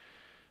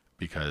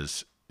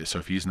 Because so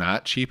if he's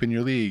not cheap in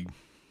your league,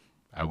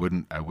 I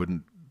wouldn't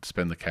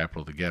spend the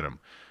capital to get him.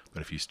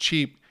 But if he's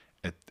cheap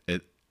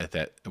at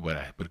that, what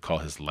I would call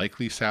his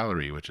likely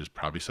salary, which is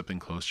probably something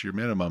close to your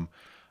minimum,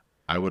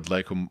 I would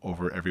like him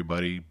over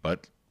everybody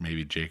but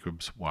maybe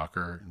Jacobs,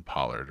 Walker, and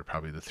Pollard are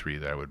probably the three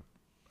that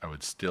I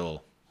would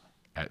still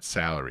at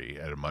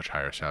a much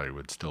higher salary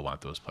would still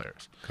want those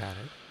players. Got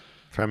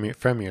it.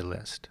 From your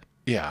list.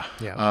 Yeah.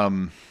 Yeah.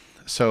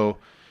 So,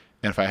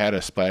 and if I had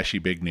a splashy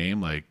big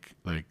name like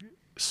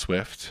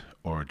Swift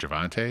or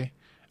Javonte,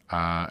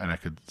 and I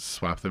could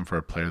swap them for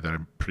a player that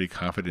I'm pretty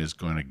confident is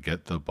going to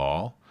get the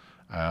ball,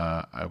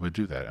 I would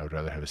do that. I would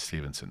rather have a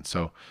Stevenson.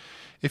 So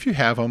if you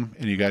have him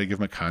and you got to give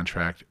him a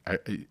contract,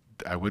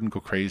 I wouldn't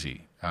go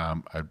crazy.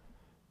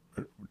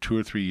 2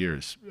 or 3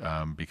 years,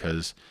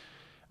 because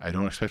I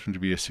don't expect him to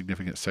be a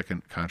significant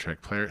second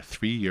contract player.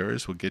 3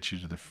 years will get you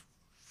to the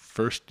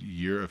first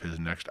year of his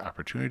next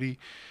opportunity,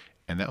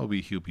 and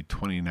he'll be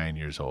 29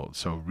 years old.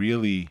 So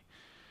really,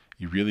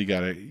 you really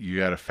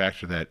gotta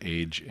factor that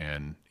age,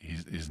 and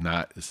he's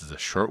not. This is a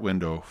short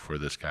window for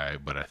this guy,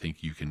 but I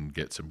think you can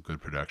get some good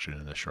production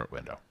in this short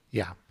window.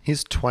 Yeah,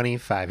 he's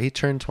 25. He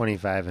turned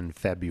 25 in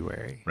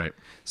February. Right.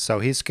 So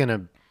he's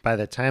gonna. By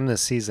the time the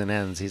season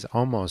ends, he's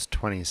almost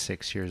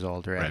 26 years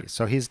old already. Right.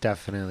 So he's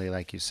definitely,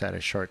 like you said,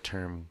 a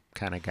short-term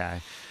kind of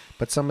guy,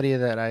 but somebody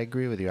that I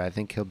agree with you. I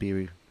think he'll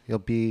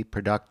be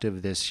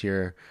productive this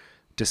year,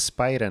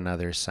 despite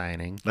another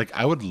signing. Like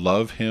I would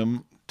love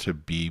him to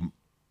be.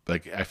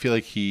 Like I feel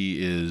like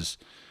he is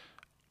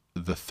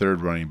the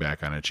third running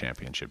back on a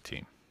championship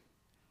team.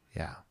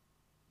 Yeah.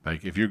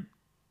 Like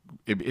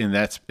and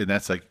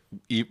that's like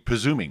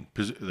presuming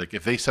like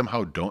if they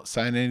somehow don't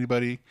sign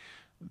anybody,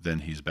 then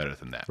he's better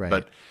than that.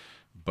 Right.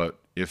 But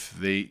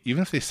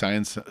even if they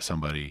sign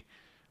somebody,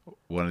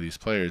 one of these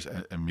players,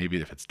 and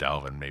maybe if it's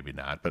Dalvin, maybe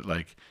not, but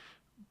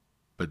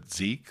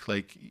Zeke,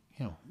 like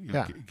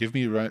give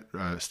me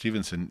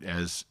Stevenson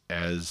as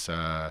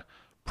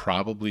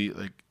probably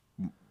like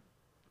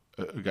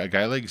a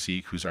guy like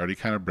Zeke who's already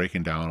kind of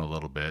breaking down a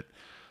little bit,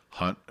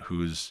 Hunt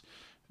who's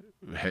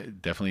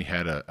definitely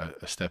had a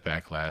step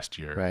back last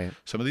year. Right.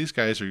 Some of these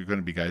guys are going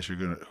to be guys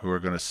who are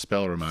going to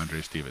spell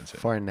Ramondre Stevenson.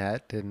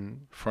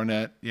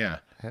 Fournette, yeah.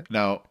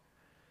 Now,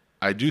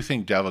 I do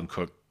think Dalvin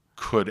Cook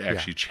could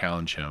actually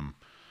challenge him,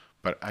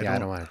 but I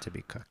don't want it to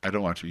be Cook. I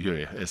don't want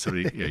to. As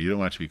somebody, you don't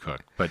want it to be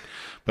Cook. But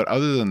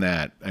other than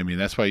that, I mean,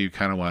 that's why you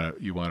kind of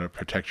want to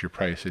protect your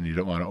price, and you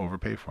don't want to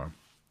overpay for him.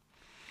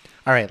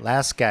 All right,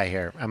 last guy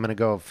here. I'm going to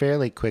go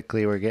fairly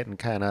quickly. We're getting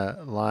kind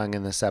of long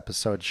in this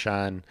episode,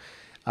 Sean.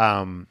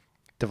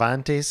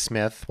 DeVonta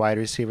Smith, wide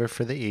receiver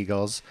for the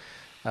Eagles,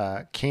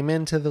 came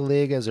into the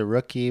league as a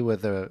rookie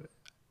with a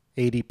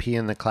ADP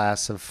in the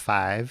class of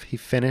 5. He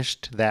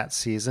finished that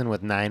season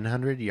with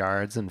 900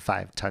 yards and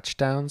 5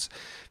 touchdowns.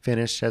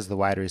 Finished as the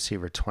wide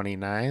receiver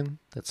 29.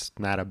 That's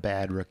not a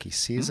bad rookie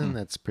season. Mm-hmm.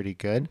 That's pretty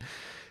good.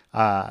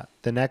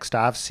 The next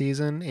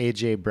offseason,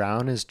 A.J.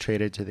 Brown is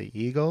traded to the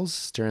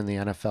Eagles during the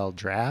NFL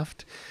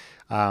draft.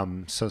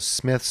 So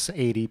Smith's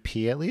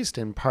ADP, at least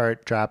in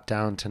part, dropped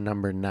down to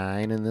number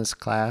 9 in this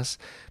class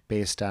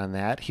based on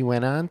that. He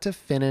went on to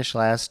finish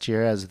last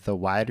year as the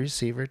wide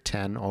receiver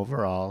 10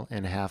 overall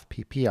in half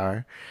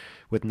PPR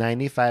with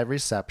 95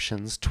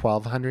 receptions,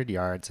 1,200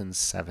 yards, and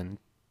 7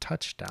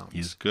 touchdowns.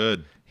 He's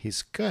good.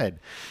 He's good.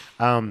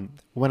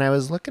 When I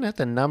was looking at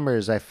the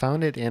numbers, I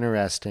found it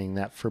interesting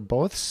that for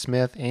both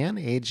Smith and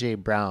A.J.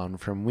 Brown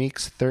from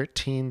weeks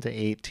 13 to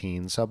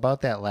 18, so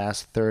about that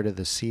last third of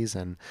the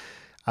season,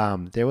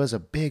 there was a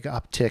big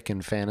uptick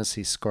in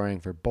fantasy scoring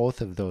for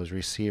both of those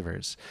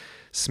receivers.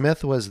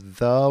 Smith was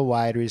the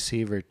wide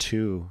receiver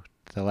 2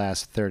 the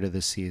last third of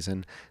the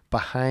season,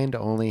 behind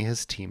only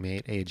his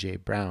teammate A.J.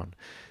 Brown.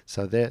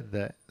 So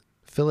the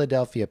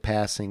Philadelphia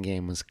passing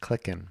game was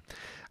clicking.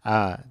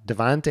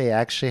 DeVonta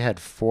actually had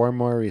 4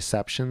 more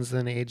receptions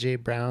than A.J.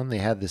 Brown. They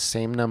had the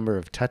same number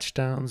of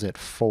touchdowns at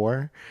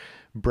 4.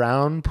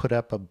 Brown put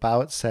up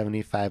about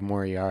 75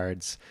 more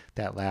yards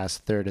that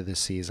last third of the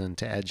season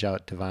to edge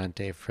out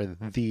DeVonta for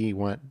the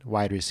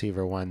wide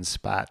receiver 1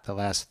 spot the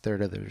last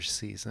third of the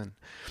season.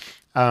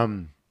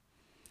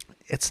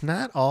 It's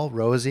not all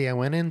rosy. I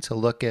went in to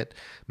look at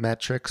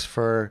metrics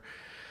for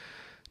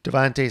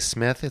DeVonta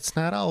Smith. It's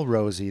not all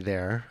rosy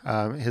there.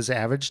 His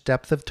average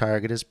depth of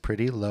target is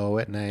pretty low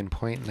at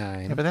 9.9.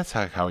 Yeah, but that's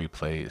how he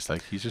plays.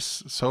 Like, he's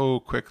just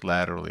so quick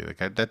laterally. Like,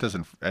 that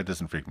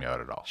doesn't freak me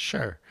out at all.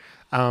 Sure.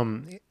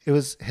 It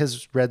was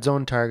his red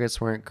zone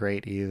targets weren't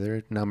great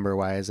either, number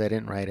wise. I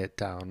didn't write it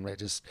down. I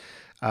just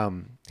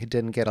he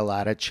didn't get a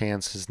lot of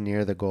chances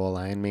near the goal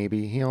line.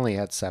 Maybe he only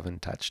had 7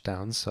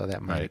 touchdowns, so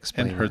that might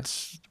explain. And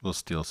Hurts will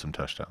steal some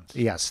touchdowns.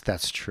 Yes,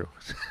 that's true.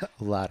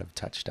 A lot of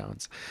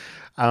touchdowns.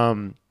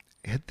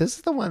 This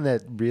is the one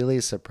that really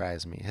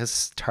surprised me.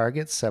 His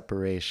target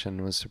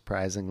separation was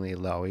surprisingly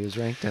low. He was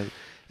ranked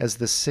as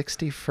the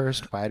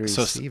 61st wide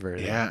receiver.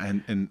 Yeah,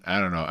 and I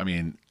don't know. I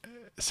mean,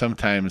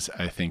 sometimes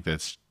I think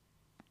that's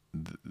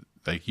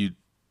like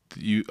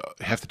you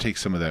have to take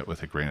some of that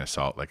with a grain of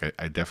salt. Like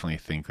I definitely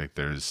think like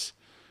there's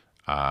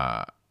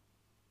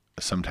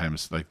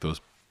sometimes like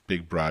those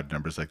big broad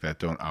numbers like that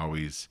don't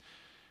always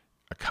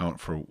account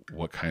for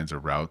what kinds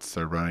of routes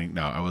they're running.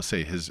 Now, I will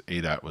say his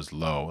ADOT was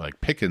low.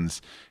 Like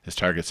Pickens, his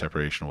target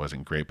separation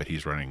wasn't great, but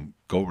he's running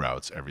go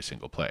routes every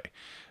single play.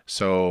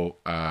 So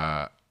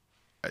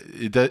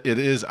it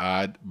is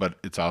odd, but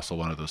it's also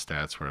one of those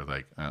stats where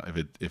like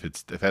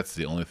if that's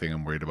the only thing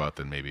I'm worried about,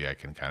 then maybe I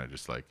can kind of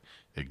just like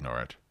ignore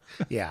it.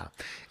 Yeah,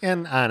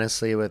 and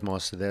honestly, with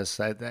most of this,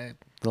 the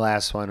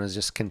last one was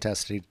just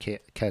contested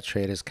catch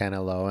rate is kind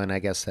of low, and I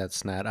guess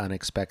that's not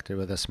unexpected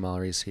with a small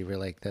receiver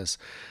like this.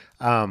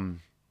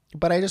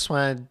 But I just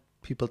wanted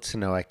people to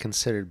know I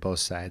considered both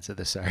sides of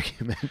this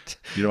argument.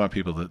 You don't want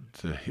people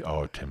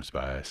to Tim's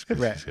biased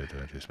because right. He's got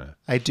DeVonta Smith.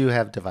 I do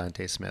have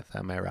DeVonta Smith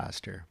on my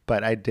roster,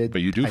 but I did.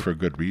 But you do for a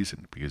good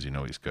reason, because you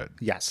know he's good.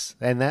 Yes,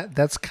 and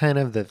that's kind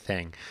of the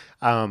thing.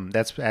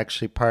 That's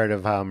actually part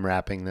of how I'm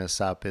wrapping this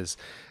up is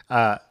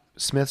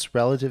Smith's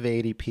relative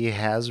ADP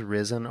has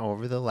risen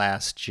over the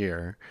last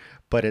year,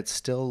 but it's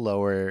still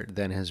lower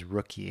than his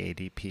rookie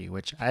ADP,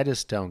 which I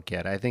just don't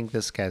get. I think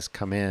this guy's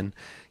come in.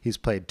 He's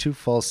played 2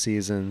 full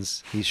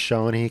seasons. He's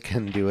shown he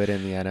can do it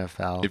in the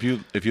NFL.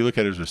 If you look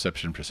at his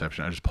reception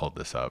perception, I just pulled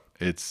this up.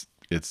 It's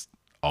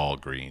all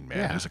green, man.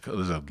 Yeah.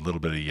 There's a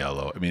little bit of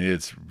yellow. I mean,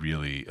 it's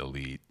really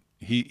elite.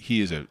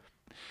 He is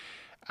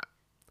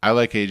I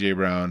like AJ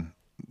Brown,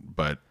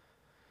 but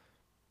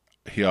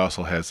he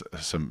also has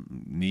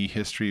some knee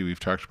history we've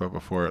talked about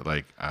before.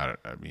 Like I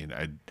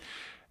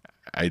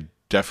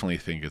definitely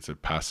think it's a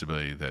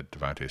possibility that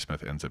DeVonta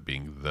Smith ends up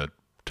being the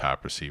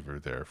top receiver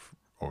there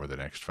over the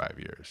next 5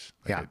 years.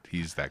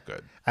 He's that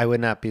good. I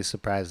would not be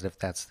surprised if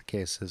that's the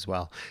case as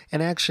well.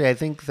 And actually, I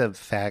think the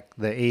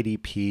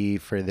ADP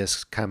for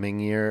this coming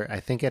year, I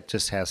think it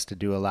just has to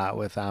do a lot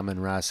with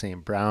Amon-Ra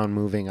St. Brown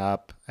moving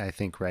up, I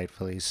think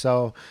rightfully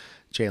so.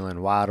 Jalen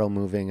Waddle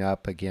moving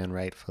up, again,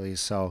 rightfully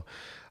so.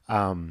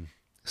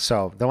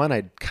 So the one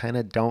I kind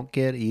of don't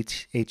get,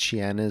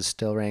 Etienne is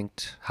still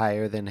ranked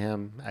higher than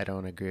him. I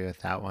don't agree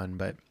with that one.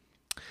 But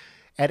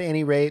at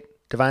any rate,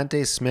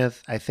 DeVonta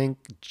Smith, I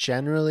think,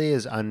 generally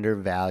is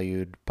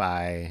undervalued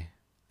by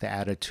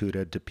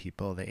Attitude to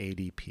people, the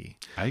ADP.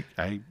 I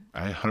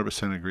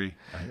 100% agree.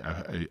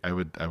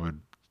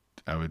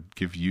 I would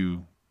give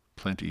you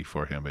plenty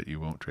for him, but you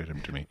won't trade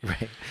him to me.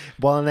 Right.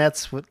 Well, and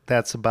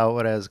that's about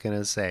what I was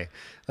gonna say.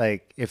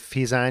 Like, if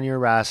he's on your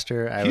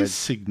roster, He's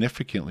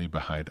significantly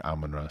behind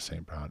Amon-Ra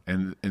St. Brown,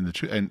 and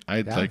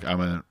I like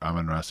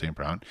Amon-Ra St.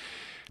 Brown.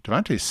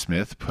 Devontae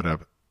Smith put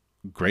up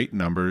great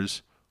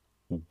numbers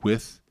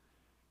with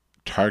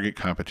target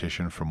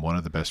competition from one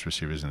of the best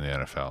receivers in the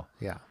NFL.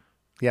 Yeah.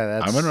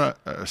 That's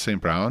Amon-Ra St.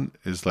 Brown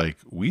is like,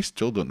 we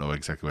still don't know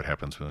exactly what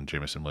happens when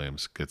Jameson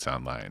Williams gets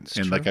online.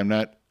 And true. like, I'm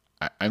not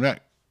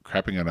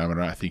crapping on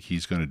Amon-Ra. I think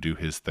he's going to do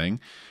his thing,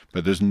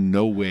 but there's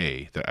no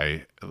way that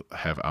I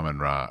have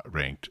Amon-Ra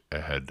ranked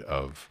ahead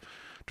of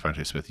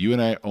Devontae Smith. You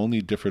and I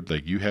only differed.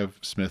 Like, you have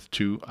Smith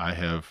 2, I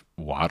have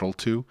Waddle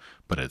 2,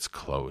 but it's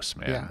close,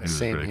 man. Yeah, it was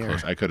same really here.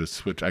 close. I could have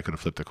switched. I could have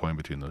flipped a coin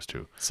between those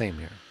two. Same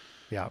here.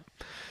 Yeah.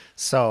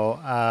 So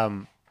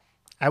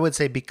I would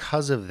say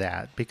because of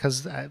that,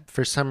 because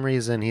for some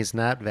reason he's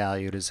not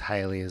valued as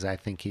highly as I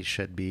think he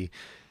should be.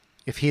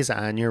 If he's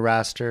on your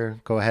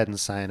roster, go ahead and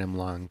sign him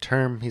long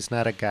term. He's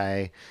not a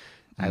guy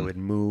I would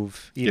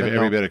move. Give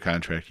every bit of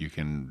contract you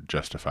can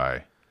justify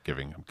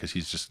giving him, because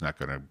he's just not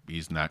going to.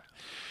 He's not,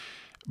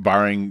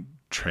 barring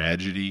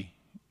tragedy,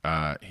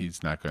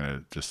 he's not going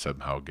to just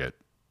somehow get.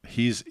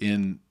 He's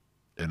in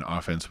an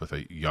offense with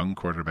a young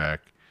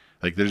quarterback.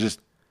 Like, there's just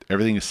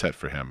everything is set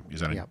for him.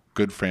 He's on a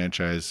good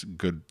franchise,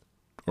 good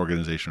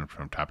organization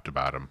from top to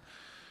bottom.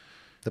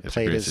 It's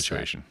a great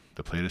situation.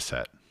 The plate is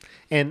set.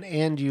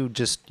 And you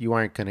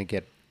aren't going to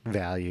get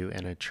value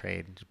in a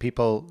trade.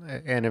 People,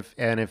 and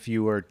if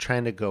you were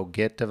trying to go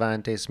get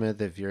Devontae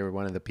Smith, if you're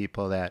one of the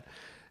people that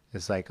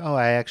is like, oh,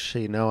 I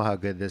actually know how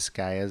good this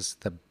guy is,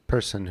 the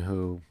person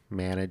who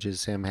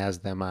manages him, has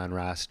them on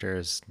roster,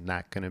 is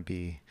not going to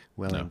be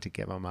willing to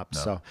give him up.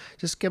 So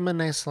just give him a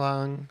nice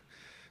long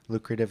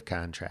lucrative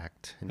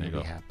contract and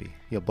you'll be happy.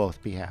 You'll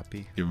both be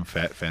happy. Give him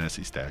fat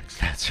fantasy stacks.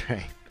 That's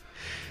right.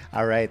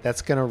 All right,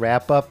 that's going to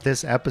wrap up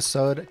this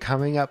episode.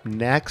 Coming up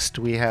next,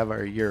 we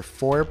have your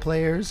 4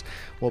 players.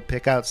 We'll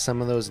pick out some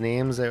of those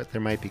names that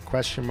there might be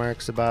question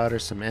marks about, or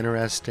some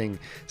interesting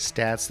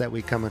stats that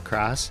we come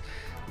across.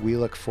 We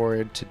look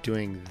forward to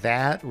doing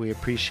that. We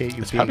appreciate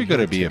you. It's probably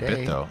going to be today. a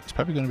bit, though. It's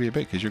probably going to be a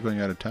bit because you're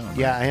going out of town.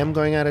 Yeah, right? I am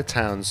going out of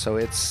town, so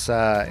it's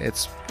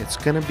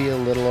going to be a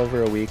little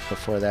over a week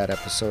before that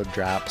episode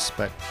drops.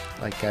 But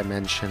like I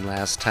mentioned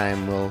last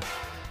time, we'll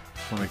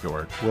make it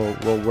work.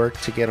 We'll work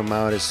to get them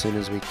out as soon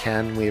as we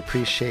can. We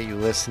appreciate you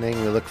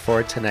listening. We look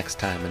forward to next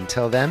time.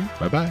 Until then,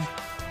 bye-bye.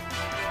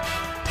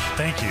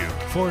 Thank you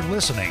for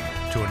listening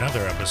to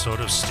another episode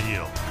of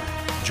Steel.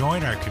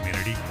 Join our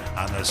community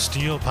on the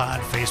Steel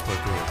Pod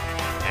Facebook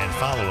group and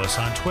follow us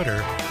on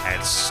Twitter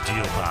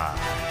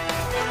 @SteelPod.